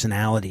 6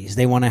 personalities.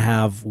 They want to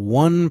have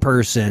one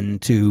person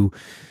to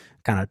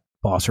kind of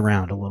boss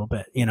around a little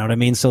bit. You know what I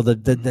mean? So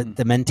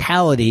the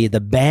mentality, the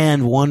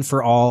band, one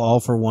for all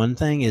for one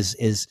thing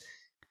is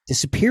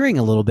disappearing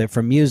a little bit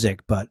from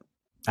music. But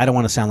I don't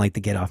want to sound like the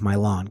get off my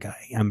lawn guy.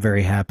 I'm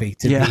very happy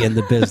to be in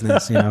the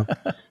business,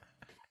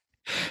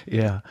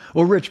 Yeah.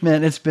 Well, Rich,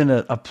 man, it's been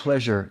a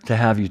pleasure to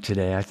have you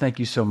today. I thank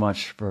you so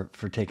much for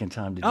taking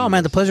time to do man,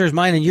 this. the pleasure is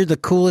mine, and you're the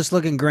coolest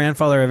looking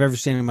grandfather I've ever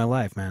seen in my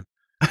life, man.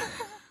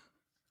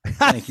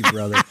 Thank you,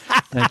 brother.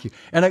 Thank you.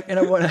 And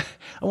I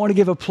want to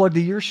give a plug to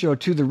your show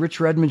too, the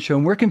Rich Redmond Show.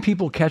 And where can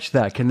people catch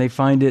that? Can they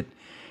find it?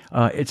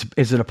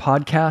 Is it a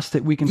podcast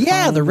that we can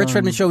find? The Rich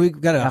Redmond Show.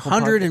 We've got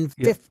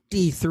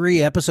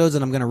 153 episodes,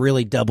 and I'm going to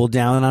really double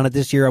down on it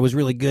this year. I was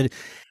really good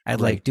at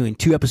like doing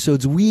 2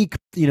 episodes a week,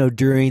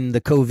 during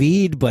the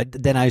COVID, but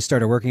then I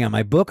started working on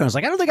my book, and I was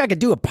like, I don't think I could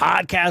do a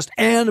podcast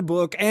and a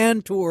book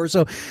and tour.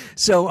 So,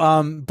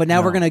 but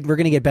now we're going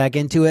to get back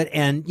into it.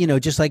 And,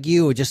 just like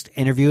you, just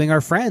interviewing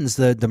our friends,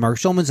 the Mark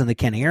Schulmans and the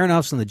Kenny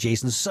Aronoffs and the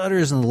Jason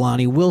Sutters and the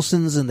Lonnie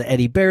Wilsons and the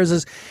Eddie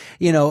Bearses,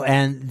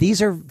 and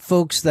these are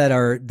folks that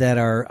are,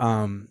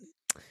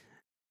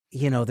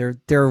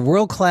 they're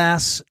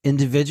world-class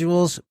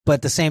individuals, but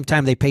at the same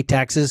time, they pay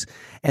taxes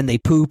and they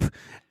poop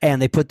and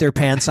they put their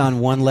pants on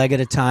one leg at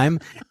a time.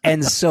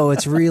 And so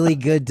it's really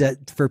good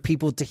for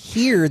people to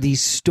hear these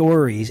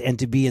stories and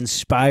to be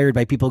inspired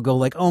by people go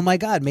like, oh my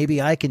God,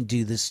 maybe I can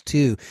do this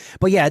too.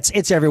 But yeah,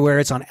 it's everywhere.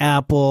 It's on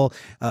Apple,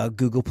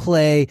 Google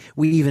Play.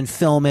 We even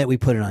film it. We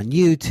put it on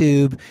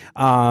YouTube.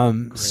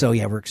 So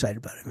yeah, we're excited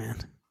about it, man.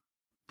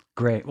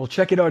 Great. Well,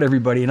 check it out,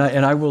 everybody, and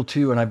I will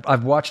too. And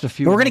I've watched a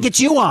few. But we're gonna get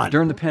you on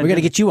during the pandemic. We're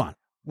gonna get you on.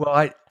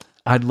 Well,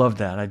 I'd love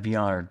that. I'd be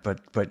honored.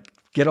 But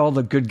get all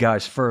the good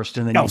guys first,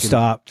 and then you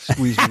can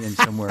squeeze me in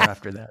somewhere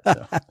after that.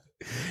 So.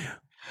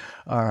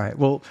 All right.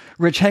 Well,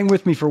 Rich, hang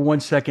with me for 1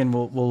 second.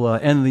 We'll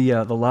end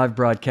the live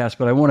broadcast.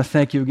 But I want to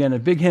thank you again. A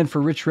big hand for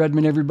Rich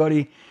Redmond,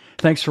 everybody.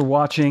 Thanks for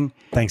watching.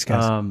 Thanks,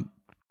 guys.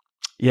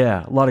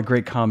 A lot of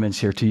great comments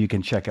here too. You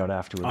can check out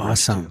afterwards.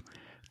 Awesome.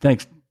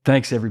 Thanks,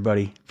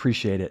 everybody.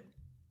 Appreciate it.